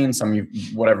deem pain, some you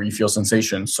whatever you feel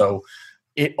sensation. So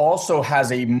it also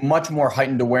has a much more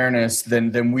heightened awareness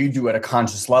than we do at a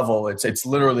conscious level. It's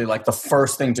literally like the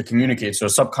first thing to communicate. So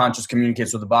subconscious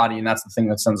communicates with the body, and that's the thing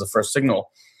that sends the first signal.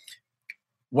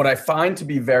 What I find to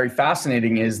be very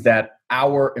fascinating is that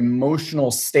our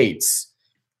emotional states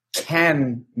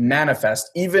can manifest,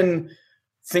 even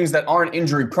things that aren't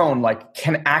injury prone, like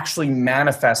can actually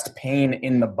manifest pain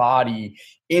in the body,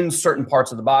 in certain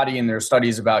parts of the body. And there are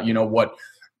studies about, what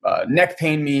neck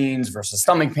pain means versus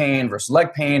stomach pain versus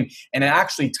leg pain. And it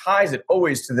actually ties it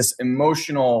always to this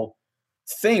emotional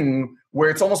thing where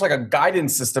it's almost like a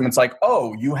guidance system. It's like,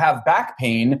 oh, you have back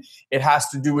pain. It has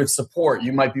to do with support.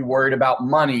 You might be worried about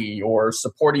money or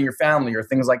supporting your family or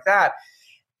things like that.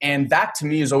 And that to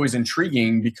me is always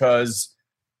intriguing because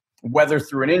whether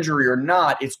through an injury or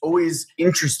not, it's always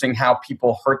interesting how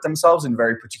people hurt themselves in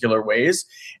very particular ways.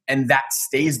 And that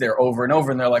stays there over and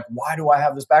over. And they're like, why do I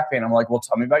have this back pain? I'm like, well,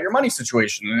 tell me about your money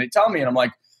situation. And they tell me, and I'm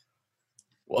like,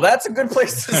 well, that's a good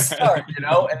place to start,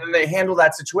 And then they handle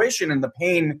that situation and the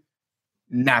pain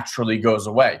naturally goes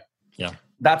away. Yeah.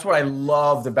 That's what I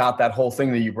loved about that whole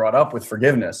thing that you brought up with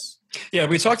forgiveness. Yeah,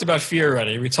 we talked about fear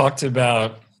already. We talked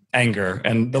about anger.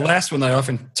 And the last one I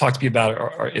often talk to people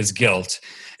about is guilt.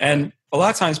 And a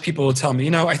lot of times people will tell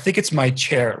me, I think it's my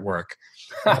chair at work.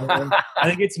 I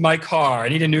think it's my car. I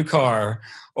need a new car.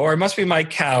 Or it must be my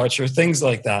couch or things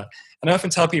like that. And I often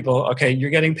tell people, okay,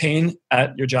 you're getting pain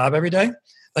at your job every day.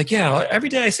 Like, yeah, every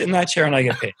day I sit in that chair and I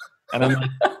get paid. And I'm like,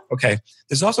 okay,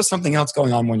 there's also something else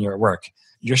going on when you're at work.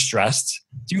 You're stressed.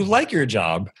 Do you like your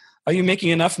job? Are you making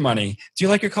enough money? Do you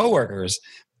like your coworkers?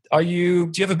 Do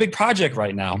you have a big project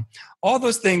right now? All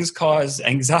those things cause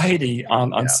anxiety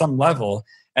on some level.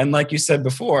 And like you said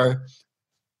before,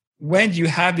 when you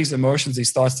have these emotions,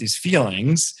 these thoughts, these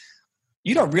feelings,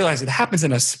 you don't realize it happens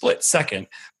in a split second,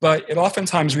 but it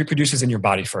oftentimes reproduces in your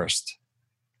body first.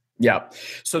 Yeah.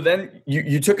 So then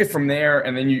you took it from there,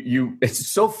 and then you it's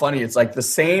so funny. It's like the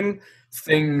same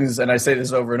things, and I say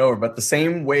this over and over, but the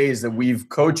same ways that we've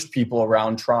coached people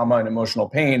around trauma and emotional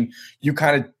pain, you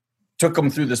kind of took them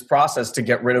through this process to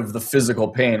get rid of the physical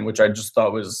pain, which I just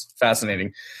thought was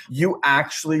fascinating. You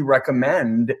actually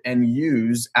recommend and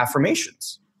use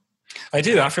affirmations. I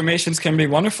do. Affirmations can be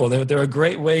wonderful. They're a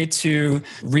great way to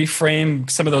reframe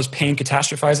some of those pain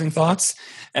catastrophizing thoughts.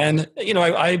 And,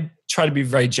 I try to be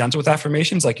very gentle with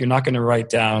affirmations. Like, you're not going to write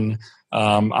down,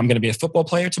 I'm going to be a football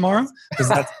player tomorrow, because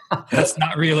that's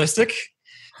not realistic.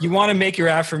 You want to make your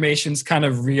affirmations kind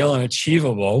of real and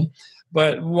achievable,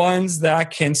 but ones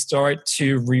that can start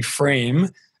to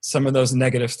reframe some of those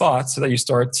negative thoughts so that you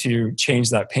start to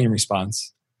change that pain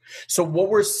response. So what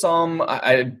were some,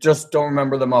 I just don't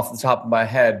remember them off the top of my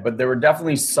head, but there were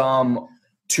definitely some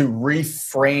to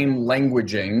reframe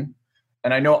languaging.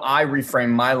 And I know I reframe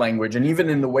my language, and even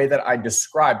in the way that I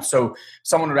described. So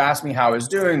someone would ask me how I was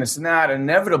doing, this and that. And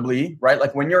inevitably, right?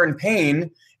 Like, when you're in pain,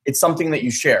 it's something that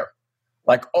you share.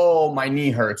 Like, oh, my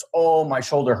knee hurts. Oh, my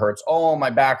shoulder hurts. Oh,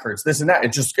 my back hurts. This and that.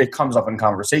 It comes up in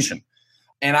conversation.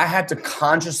 And I had to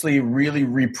consciously really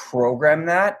reprogram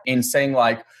that in saying,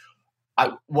 like,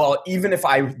 even if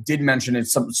I did mention it,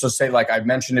 so say like I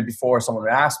mentioned it before, someone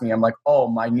would ask me, I'm like, oh,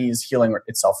 my knee is healing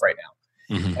itself right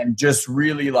now. Mm-hmm. And just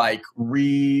really like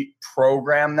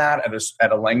reprogram that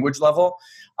at a language level.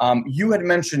 You had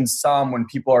mentioned some when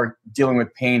people are dealing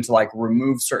with pain to like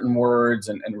remove certain words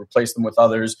and replace them with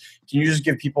others. Can you just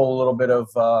give people a little bit of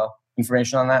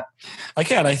information on that? I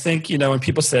can. I think, when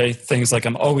people say things like,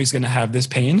 I'm always going to have this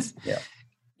pain. Yeah.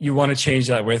 You want to change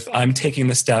that with, I'm taking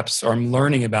the steps, or I'm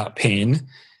learning about pain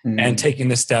and taking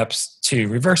the steps to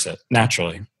reverse it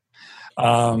naturally.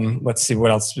 Let's see,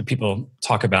 what else do people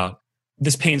talk about?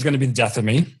 This pain is going to be the death of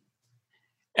me.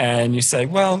 And you say,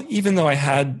 well, even though I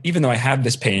had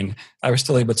this pain, I was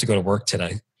still able to go to work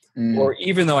today. Or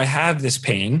even though I have this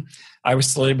pain, I was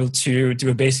still able to do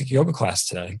a basic yoga class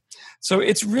today. So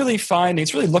it's really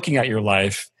looking at your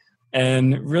life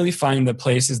and really finding the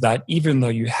places that even though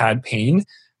you had pain,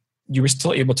 you were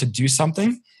still able to do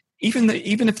something, even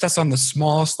if that's on the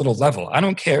smallest little level. I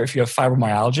don't care if you have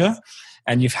fibromyalgia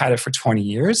and you've had it for 20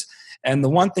 years. And the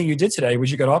one thing you did today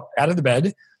was you got up out of the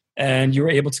bed and you were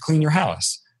able to clean your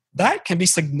house. That can be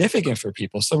significant for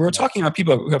people. So we're talking about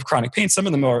people who have chronic pain. Some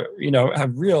of them are,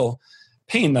 have real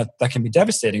pain that can be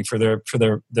devastating for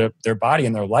their body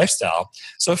and their lifestyle.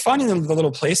 So finding the little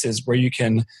places where you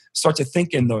can start to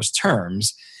think in those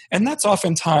terms. And that's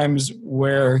oftentimes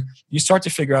where you start to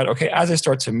figure out, okay, as I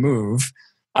start to move,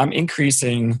 I'm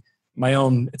increasing my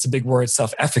own, it's a big word,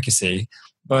 self-efficacy,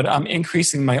 but I'm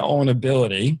increasing my own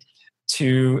ability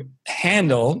to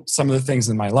handle some of the things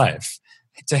in my life,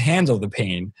 to handle the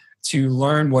pain, to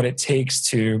learn what it takes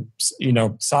to,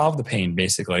 solve the pain,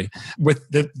 basically. With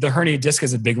the herniated disc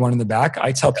is a big one in the back.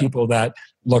 I tell people that,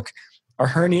 look,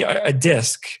 a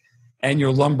disc and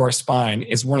your lumbar spine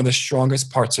is one of the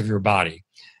strongest parts of your body,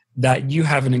 that you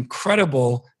have an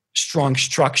incredible strong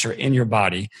structure in your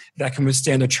body that can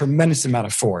withstand a tremendous amount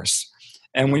of force.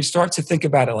 And when you start to think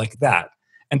about it like that,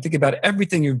 and think about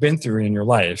everything you've been through in your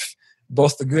life,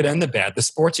 both the good and the bad, the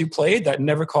sports you played that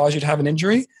never caused you to have an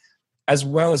injury, as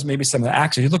well as maybe some of the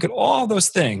actions, you look at all those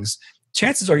things,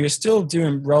 chances are you're still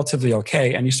doing relatively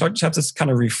okay, and you start to have to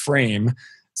kind of reframe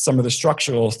some of the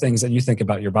structural things that you think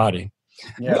about your body.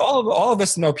 Yeah. All of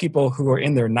us know people who are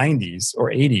in their 90s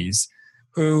or 80s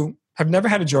who have never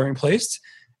had a joint replaced,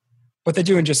 but they're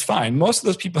doing just fine. Most of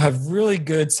those people have really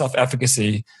good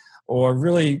self-efficacy or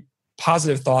really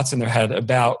positive thoughts in their head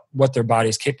about what their body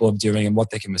is capable of doing and what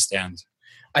they can withstand.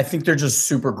 I think they're just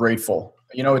super grateful.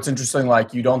 It's interesting,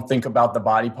 like, you don't think about the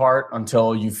body part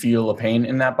until you feel a pain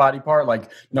in that body part. Like,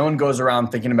 no one goes around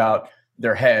thinking about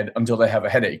their head until they have a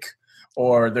headache,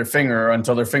 or their finger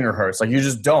until their finger hurts. Like, you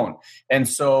just don't. And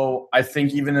so I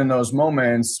think even in those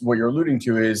moments, what you're alluding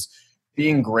to is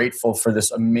being grateful for this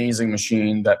amazing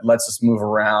machine that lets us move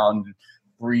around,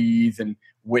 breathe, and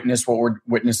witness what we're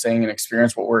witnessing and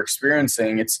experience what we're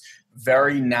experiencing. It's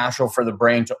very natural for the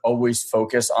brain to always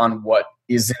focus on what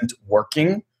isn't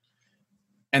working.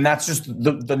 And that's just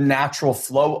the natural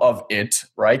flow of it,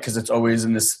 right? Because it's always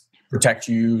in this protect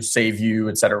you, save you,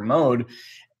 et cetera mode.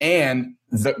 And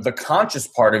the conscious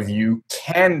part of you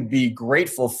can be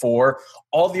grateful for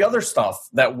all the other stuff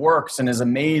that works and is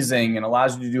amazing and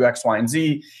allows you to do X, Y, and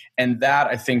Z. And that,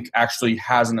 I think, actually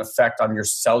has an effect on your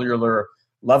cellular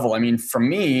level. I mean, for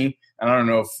me, and I don't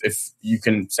know if you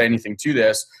can say anything to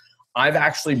this, I've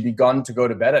actually begun to go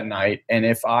to bed at night. And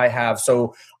if I have,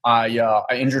 I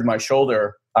injured my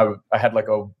shoulder. I had like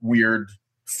a weird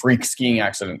freak skiing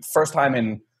accident. First time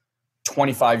in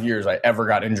 25 years I ever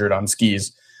got injured on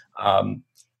skis.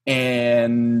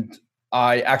 And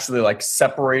I actually like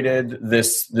separated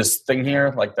this thing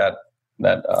here, like that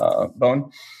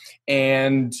bone.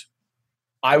 And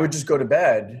I would just go to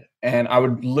bed and I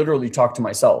would literally talk to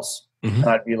my cells. Mm-hmm. And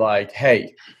I'd be like,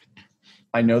 hey,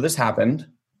 I know this happened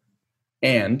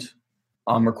and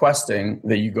I'm requesting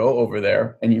that you go over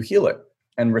there and you heal it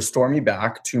and restore me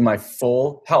back to my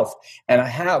full health. And I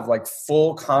have like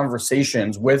full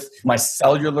conversations with my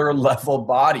cellular level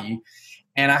body.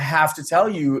 And I have to tell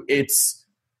you,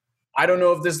 I don't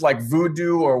know if this is like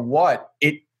voodoo or what,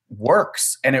 it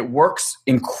works, and it works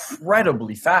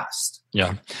incredibly fast.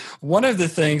 Yeah. One of the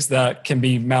things that can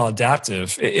be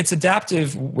maladaptive, it's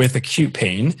adaptive with acute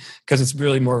pain because it's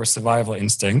really more of a survival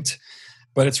instinct,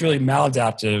 but it's really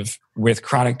maladaptive with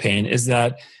chronic pain, is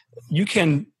that you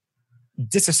can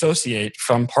disassociate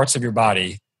from parts of your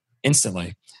body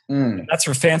instantly. That's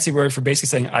a fancy word for basically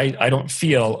saying, I don't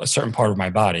feel a certain part of my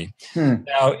body.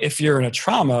 Now, if you're in a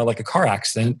trauma, like a car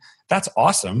accident, that's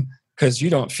awesome because you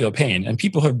don't feel pain. And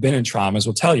people who have been in traumas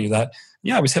will tell you that,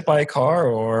 yeah, I was hit by a car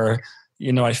or,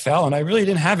 I fell and I really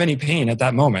didn't have any pain at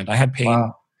that moment. I had pain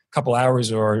a couple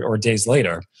hours or days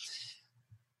later.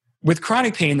 With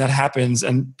chronic pain, that happens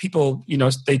and people,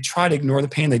 they try to ignore the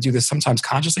pain. They do this sometimes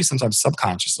consciously, sometimes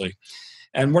subconsciously.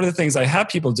 And one of the things I have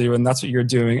people do, and that's what you're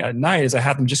doing at night, is I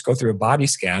have them just go through a body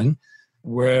scan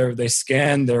where they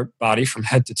scan their body from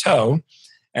head to toe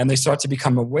and they start to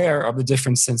become aware of the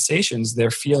different sensations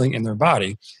they're feeling in their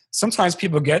body. Sometimes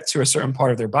people get to a certain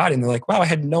part of their body and they're like, wow, I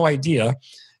had no idea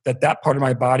that part of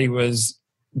my body was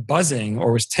buzzing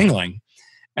or was tingling.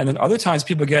 And then other times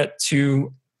people get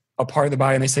to a part of the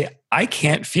body and they say, I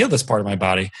can't feel this part of my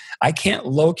body. I can't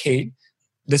locate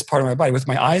this part of my body with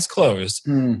my eyes closed.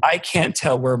 I can't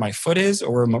tell where my foot is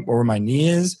or where my knee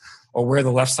is or where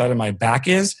the left side of my back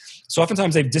is. So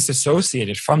oftentimes they've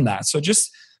disassociated from that. So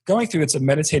just going through, it's a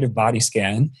meditative body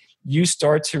scan, you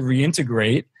start to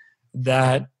reintegrate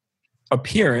that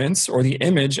appearance or the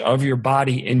image of your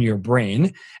body in your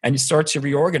brain, and you start to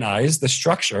reorganize the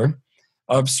structure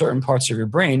of certain parts of your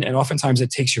brain. And oftentimes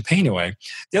it takes your pain away.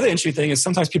 The other interesting thing is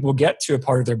sometimes people get to a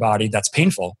part of their body that's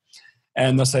painful.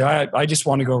 And they'll say, I just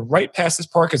want to go right past this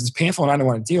part because it's painful and I don't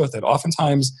want to deal with it.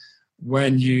 Oftentimes,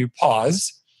 when you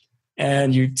pause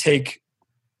and you take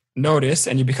notice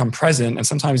and you become present and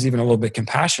sometimes even a little bit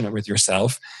compassionate with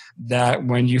yourself, that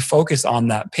when you focus on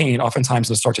that pain, oftentimes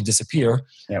it'll start to disappear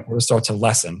or it'll start to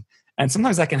lessen. And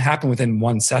sometimes that can happen within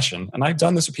one session. And I've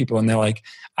done this with people and they're like,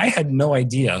 I had no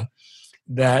idea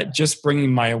that just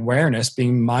bringing my awareness,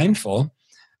 being mindful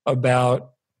about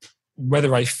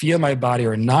whether I feel my body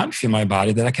or not feel my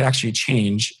body, that I could actually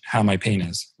change how my pain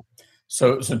is.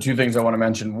 So two things I want to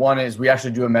mention. One is we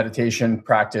actually do a meditation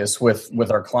practice with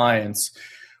our clients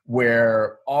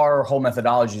where our whole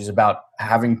methodology is about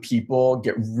having people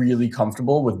get really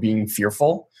comfortable with being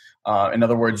fearful. In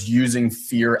other words, using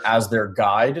fear as their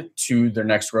guide to their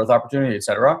next growth opportunity, et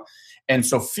cetera. And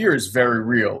so fear is very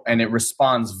real and it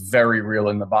responds very real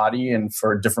in the body. And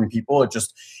for different people,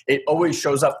 it always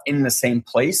shows up in the same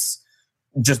place,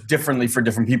 just differently for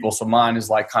different people. So mine is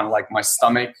like kind of like my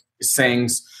stomach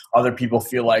sings. Other people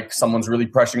feel like someone's really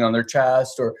pressing on their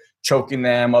chest or choking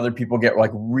them. Other people get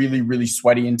like really, really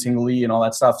sweaty and tingly and all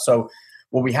that stuff. So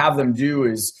what we have them do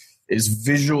is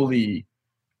visually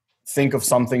think of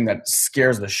something that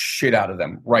scares the shit out of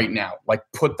them right now. Like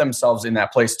put themselves in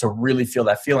that place to really feel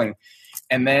that feeling.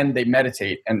 And then they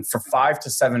meditate. And for 5 to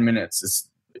 7 minutes,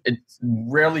 it's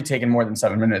rarely taken more than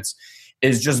 7 minutes,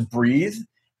 is just breathe.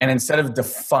 And instead of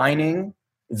defining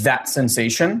that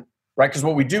sensation, right? Because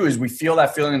what we do is we feel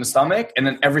that feeling in the stomach and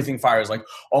then everything fires like,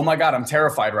 oh my God, I'm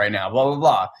terrified right now, blah, blah,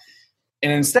 blah.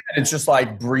 And instead it's just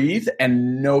like breathe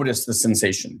and notice the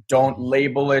sensation. Don't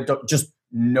label it. Just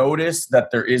notice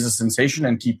that there is a sensation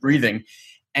and keep breathing.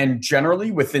 And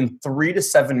generally within 3 to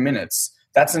 7 minutes,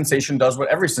 that sensation does what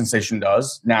every sensation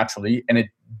does naturally, and it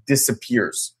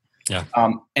disappears. Yeah.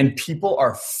 And people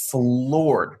are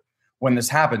floored when this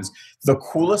happens. The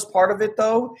coolest part of it,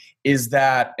 though, is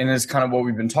that, and it's kind of what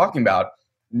we've been talking about,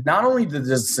 not only did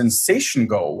the sensation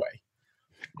go away,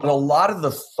 but a lot of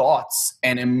the thoughts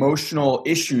and emotional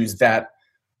issues that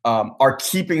are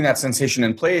keeping that sensation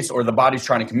in place, or the body's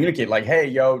trying to communicate like, hey,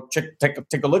 yo,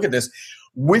 take a look at this.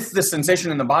 With the sensation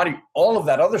in the body, all of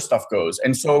that other stuff goes.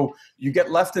 And so you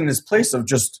get left in this place of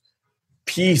just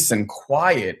peace and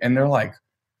quiet. And they're like,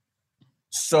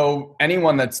 so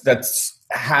anyone that's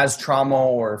has trauma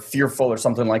or fearful or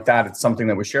something like that, it's something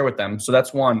that we share with them. So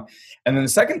that's one. And then the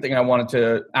second thing I wanted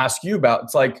to ask you about,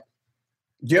 it's like,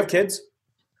 do you have kids?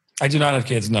 I do not have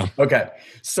kids, no. Okay.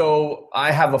 So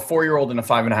I have a 4-year-old and a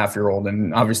 5.5-year-old,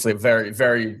 and obviously a very,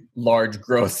 very large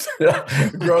growth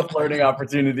learning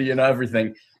opportunity and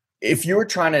everything. If you were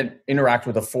trying to interact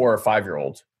with a 4 or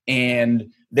 5-year-old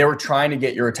and they were trying to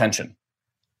get your attention,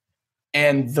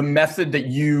 and the method that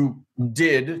you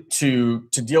did to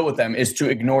deal with them is to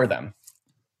ignore them,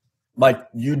 like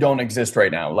you don't exist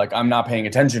right now, like I'm not paying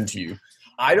attention to you.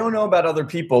 I don't know about other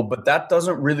people, but that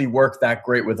doesn't really work that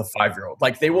great with a 5-year-old.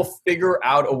 Like they will figure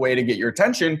out a way to get your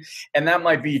attention, and that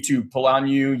might be to pull on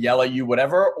you, yell at you,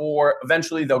 whatever, or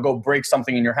eventually they'll go break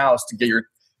something in your house to get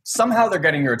somehow they're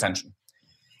getting your attention.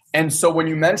 And so when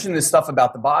you mention this stuff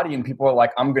about the body and people are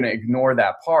like, I'm going to ignore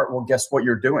that part, well, guess what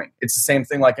you're doing? It's the same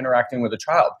thing like interacting with a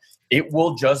child. It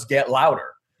will just get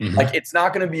louder. Mm-hmm. Like it's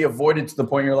not going to be avoided to the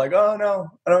point you're like, oh no,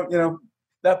 I don't,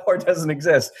 that part doesn't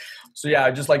exist. So yeah,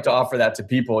 I just like to offer that to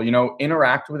people,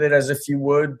 interact with it as if you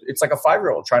would. It's like a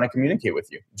 5-year-old trying to communicate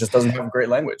with you. It just doesn't have great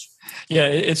language. Yeah,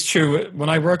 it's true. When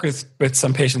I work with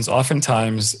some patients,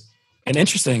 oftentimes an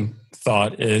interesting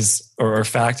thought is, or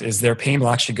fact is, their pain will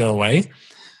actually go away,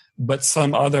 but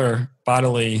some other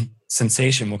bodily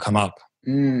sensation will come up.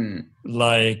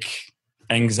 Like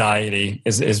anxiety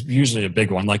is usually a big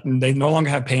one. Like they no longer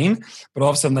have pain, but all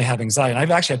of a sudden they have anxiety. And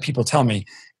I've actually had people tell me,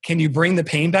 can you bring the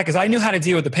pain back? Because I knew how to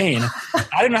deal with the pain.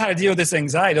 I didn't know how to deal with this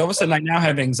anxiety. All of a sudden I now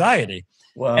have anxiety.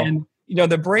 Wow. And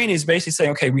the brain is basically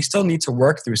saying, okay, we still need to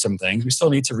work through some things. We still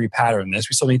need to repattern this.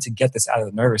 We still need to get this out of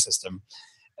the nervous system.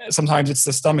 Sometimes it's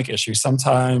the stomach issue.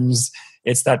 Sometimes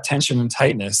it's that tension and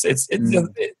tightness.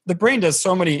 The brain does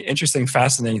so many interesting,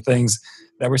 fascinating things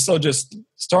that we're still just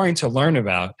starting to learn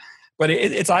about. But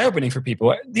it's eye-opening for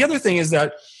people. The other thing is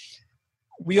that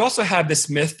we also have this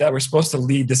myth that we're supposed to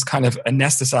lead this kind of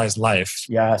anesthetized life.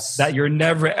 Yes. That you're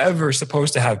never, ever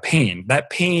supposed to have pain. That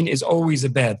pain is always a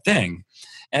bad thing.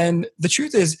 And the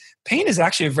truth is, pain is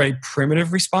actually a very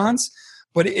primitive response,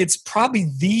 but it's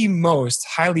probably the most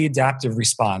highly adaptive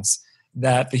response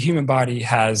that the human body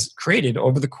has created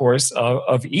over the course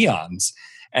of eons.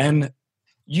 And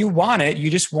you want it, you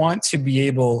just want to be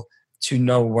able to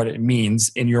know what it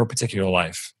means in your particular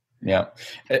life. Yeah.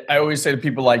 I always say to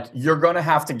people, like, you're going to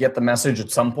have to get the message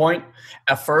at some point.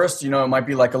 At first, it might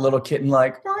be like a little kitten,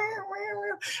 like,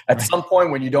 at some point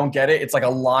when you don't get it, it's like a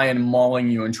lion mauling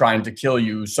you and trying to kill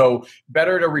you. So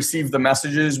better to receive the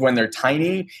messages when they're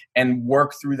tiny and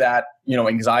work through that,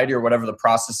 anxiety or whatever the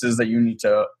process is that you need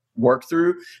to work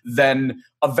through, than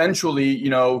eventually,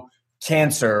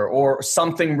 cancer or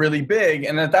something really big.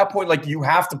 And at that point, like, you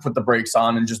have to put the brakes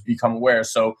on and just become aware.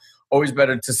 So always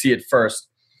better to see it first.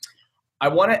 I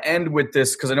want to end with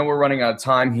this because I know we're running out of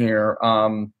time here.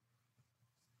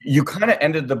 You kind of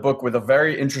ended the book with a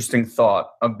very interesting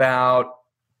thought about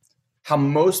how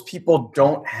most people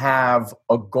don't have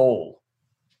a goal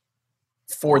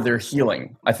for their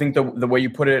healing. I think the way you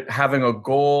put it, having a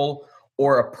goal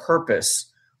or a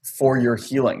purpose for your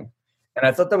healing. And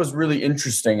I thought that was really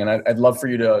interesting. And I'd love for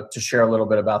you to share a little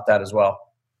bit about that as well.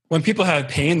 When people have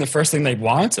pain, the first thing they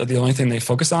want, or the only thing they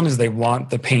focus on, is they want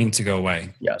the pain to go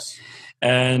away. Yes.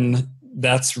 And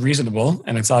that's reasonable,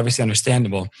 and it's obviously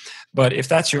understandable. But if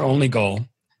that's your only goal,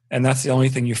 and that's the only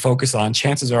thing you focus on,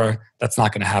 chances are that's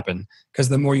not going to happen. Because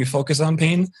the more you focus on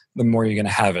pain, the more you're going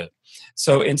to have it.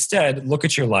 So instead, look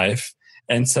at your life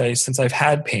and say, since I've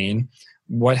had pain,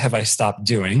 what have I stopped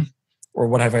doing? Or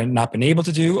what have I not been able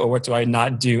to do? Or what do I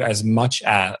not do as much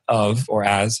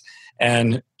as?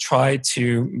 And try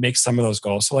to make some of those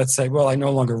goals. So let's say, well, I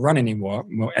no longer run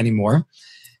anymore.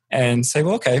 And say,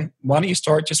 well, okay, why don't you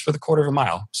start just with a quarter of a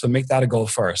mile? So make that a goal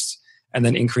first, and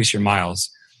then increase your miles.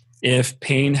 If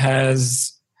pain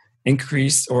has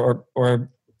increased or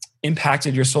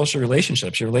impacted your social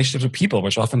relationships, your relationships with people,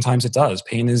 which oftentimes it does,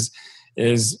 pain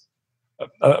is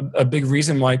a big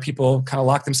reason why people kind of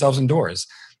lock themselves indoors.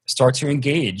 Start to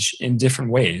engage in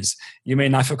different ways. You may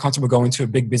not feel comfortable going to a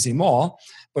big, busy mall,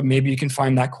 but maybe you can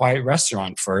find that quiet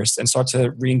restaurant first and start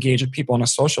to re-engage with people on a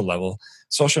social level.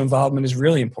 Social involvement is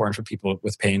really important for people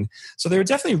with pain. So there are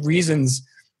definitely reasons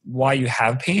why you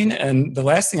have pain. And the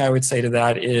last thing I would say to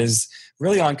that is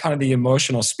really on kind of the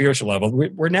emotional, spiritual level.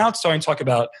 We're now starting to talk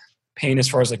about pain as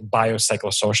far as like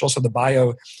biopsychosocial. So the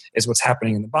bio is what's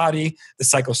happening in the body. The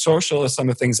psychosocial is some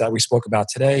of the things that we spoke about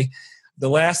today. the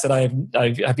last that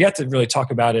I've yet to really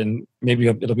talk about, and maybe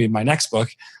it'll be my next book,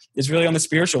 is really on the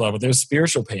spiritual level. There's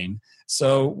spiritual pain.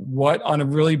 So what on a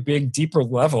really big, deeper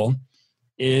level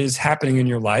is happening in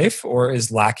your life or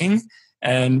is lacking,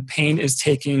 and pain is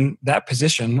taking that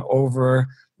position over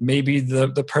maybe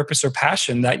the purpose or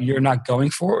passion that you're not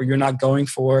going for, or you're not going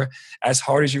for as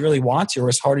hard as you really want to, or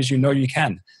as hard as you know you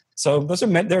can. So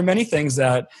there are many things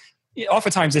that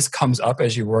oftentimes this comes up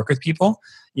as you work with people.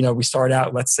 We start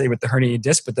out, let's say, with the herniated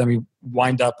disc, but then we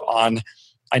wind up on,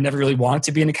 I never really wanted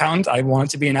to be an accountant. I wanted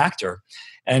to be an actor.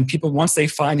 And people, once they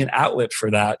find an outlet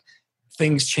for that,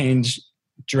 things change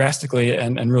drastically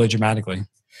and really dramatically.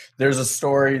 There's a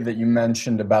story that you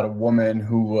mentioned about a woman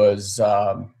who was,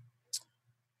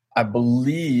 I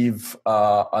believe,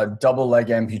 a double leg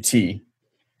amputee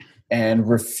and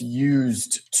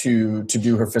refused to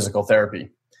do her physical therapy.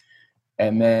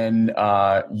 And then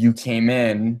you came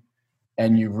in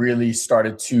and you really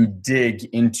started to dig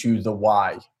into the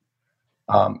why.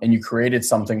 And you created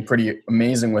something pretty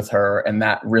amazing with her, and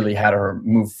that really had her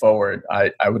move forward.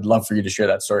 I would love for you to share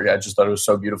that story. I just thought it was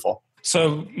so beautiful.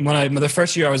 So the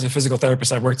first year I was a physical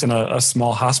therapist, I worked in a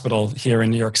small hospital here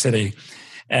in New York City.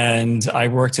 And I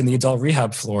worked in the adult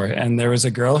rehab floor, and there was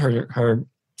a girl,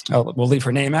 we'll leave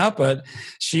her name out, but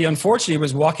she unfortunately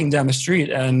was walking down the street,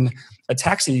 and a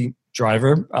taxi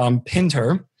driver pinned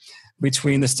her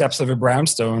between the steps of a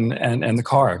brownstone and the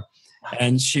car.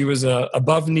 And she was a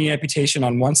above knee amputation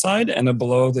on one side and a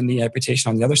below the knee amputation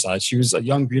on the other side. She was a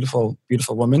young, beautiful,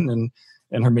 beautiful woman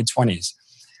in her mid-20s.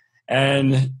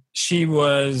 And she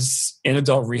was in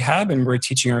adult rehab, and we're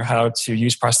teaching her how to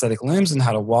use prosthetic limbs and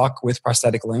how to walk with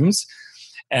prosthetic limbs.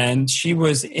 And she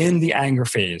was in the anger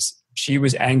phase. She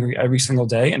was angry every single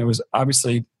day, and it was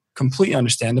obviously completely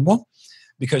understandable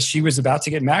because she was about to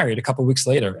get married a couple of weeks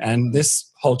later. And this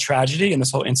whole tragedy and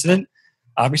this whole incident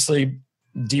obviously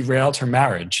derailed her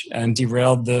marriage and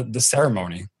derailed the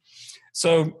ceremony.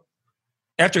 So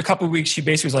after a couple of weeks, she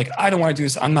basically was like, I don't want to do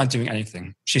this. I'm not doing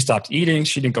anything. She stopped eating.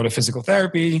 She didn't go to physical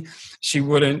therapy. She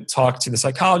wouldn't talk to the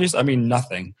psychologist.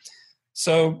 Nothing.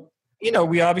 So,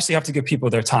 we obviously have to give people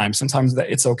their time. Sometimes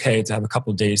it's okay to have a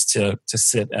couple of days to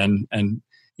sit and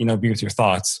be with your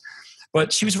thoughts.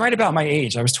 But she was right about my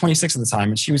age. I was 26 at the time,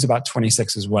 and she was about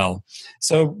 26 as well.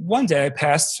 So one day I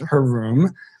passed her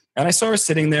room, and I saw her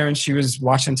sitting there, and she was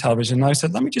watching television. And I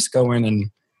said, let me just go in and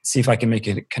see if I can make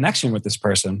a connection with this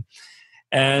person.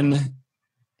 And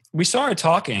we started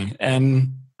talking,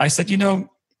 and I said,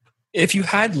 if you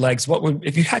had legs,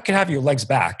 if you could have your legs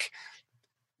back,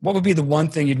 what would be the one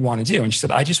thing you'd want to do? And she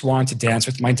said, I just wanted to dance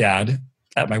with my dad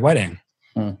at my wedding.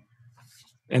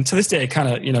 And to this day, it kind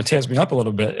of, tears me up a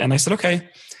little bit. And I said, okay,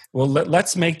 well,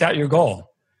 let's make that your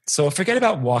goal. So forget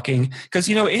about walking, because,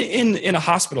 in a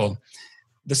hospital,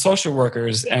 the social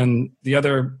workers and the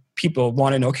other people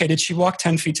want to know, okay, did she walk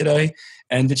 10 feet today?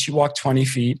 And did she walk 20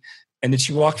 feet? And did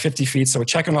she walk 50 feet? So we're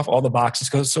checking off all the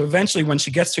boxes. So eventually when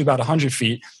she gets to about 100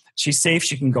 feet, she's safe.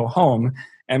 She can go home,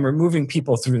 and we're moving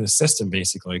people through the system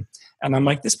basically. And I'm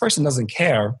like, this person doesn't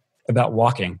care about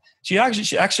walking. She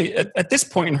actually at this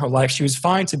point in her life, she was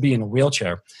fine to be in a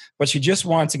wheelchair, but she just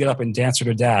wanted to get up and dance with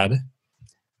her dad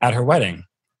at her wedding.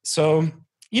 So,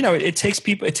 it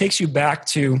takes you back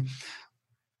to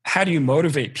how do you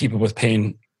motivate people with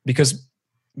pain? Because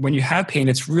when you have pain,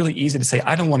 it's really easy to say,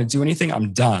 I don't want to do anything.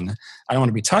 I'm done. I don't want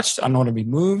to be touched. I don't want to be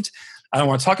moved. I don't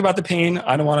want to talk about the pain.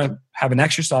 I don't want to have an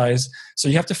exercise. So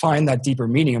you have to find that deeper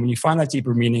meaning. And when you find that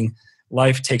deeper meaning,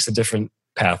 life takes a different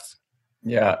path.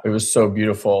 Yeah, it was so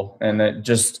beautiful. And it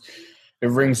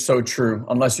rings so true.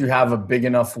 Unless you have a big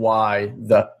enough why,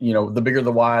 the bigger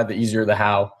the why, the easier the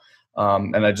how.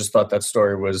 And I just thought that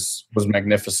story was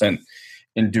magnificent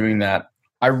in doing that.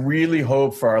 I really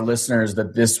hope for our listeners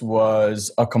that this was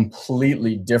a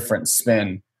completely different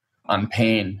spin on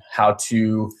pain, how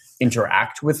to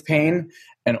interact with pain,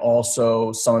 and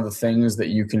also some of the things that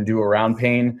you can do around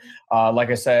pain. Like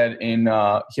I said, in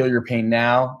Heal Your Pain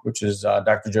Now, which is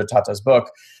Dr. Joe Tata's book,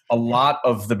 a lot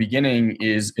of the beginning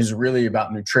is really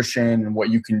about nutrition and what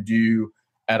you can do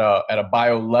at a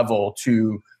bio level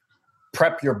to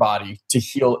prep your body to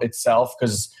heal itself,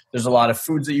 because there's a lot of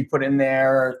foods that you put in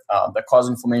there that cause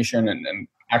inflammation and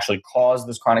actually cause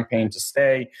this chronic pain to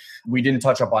stay. We didn't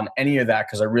touch up on any of that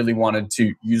because I really wanted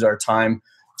to use our time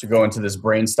to go into this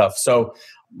brain stuff. So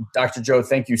Dr. Joe,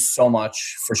 thank you so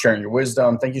much for sharing your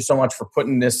wisdom. Thank you so much for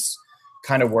putting this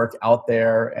kind of work out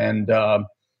there and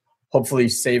hopefully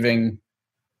saving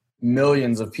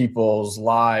millions of people's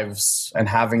lives and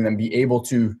having them be able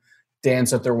to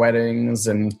dance at their weddings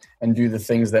and do the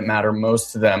things that matter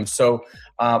most to them. So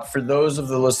for those of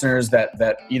the listeners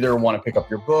that either want to pick up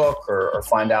your book or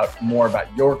find out more about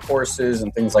your courses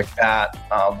and things like that,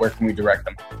 where can we direct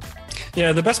them?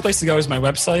 Yeah, the best place to go is my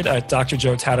website at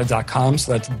drjoetatta.com.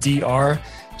 So that's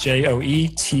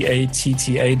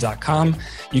drjoetatta.com.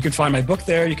 You can find my book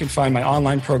there. You can find my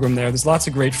online program there. There's lots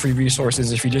of great free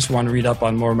resources if you just want to read up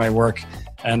on more of my work.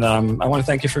 And I want to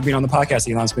thank you for being on the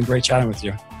podcast, Elon. It's been great chatting with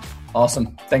you.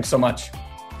 Awesome. Thanks so much.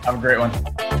 Have a great one.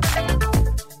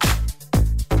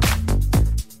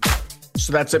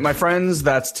 So that's it, my friends.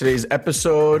 That's today's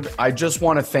episode. I just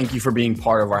want to thank you for being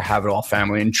part of our Have It All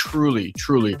family, and truly,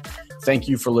 truly thank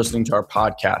you for listening to our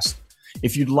podcast.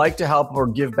 If you'd like to help or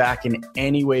give back in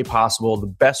any way possible, the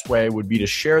best way would be to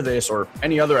share this or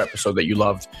any other episode that you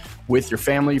loved with your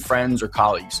family, friends, or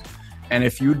colleagues. And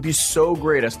if you would be so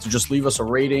great as to just leave us a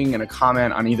rating and a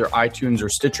comment on either iTunes or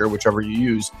Stitcher, whichever you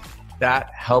use,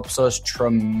 that helps us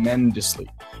tremendously.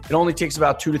 It only takes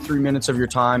about 2 to 3 minutes of your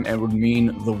time and would mean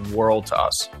the world to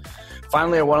us.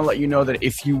 Finally, I want to let you know that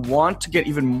if you want to get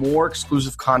even more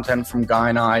exclusive content from Guy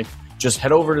and I, just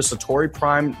head over to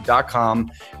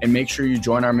satoriprime.com and make sure you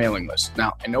join our mailing list.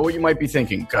 Now, I know what you might be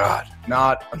thinking, God,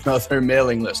 not another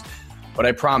mailing list, but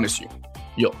I promise you,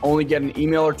 you'll only get an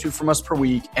email or two from us per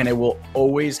week, and it will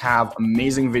always have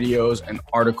amazing videos and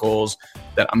articles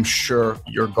that I'm sure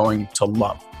you're going to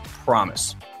love.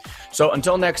 Promise. So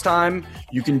until next time,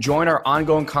 you can join our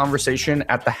ongoing conversation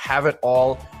at the Have It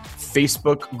All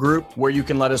Facebook group, where you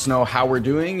can let us know how we're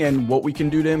doing and what we can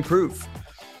do to improve.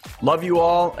 Love you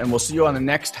all, and we'll see you on the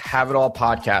next Have It All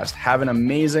podcast. Have an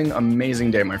amazing,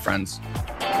 amazing day, my friends.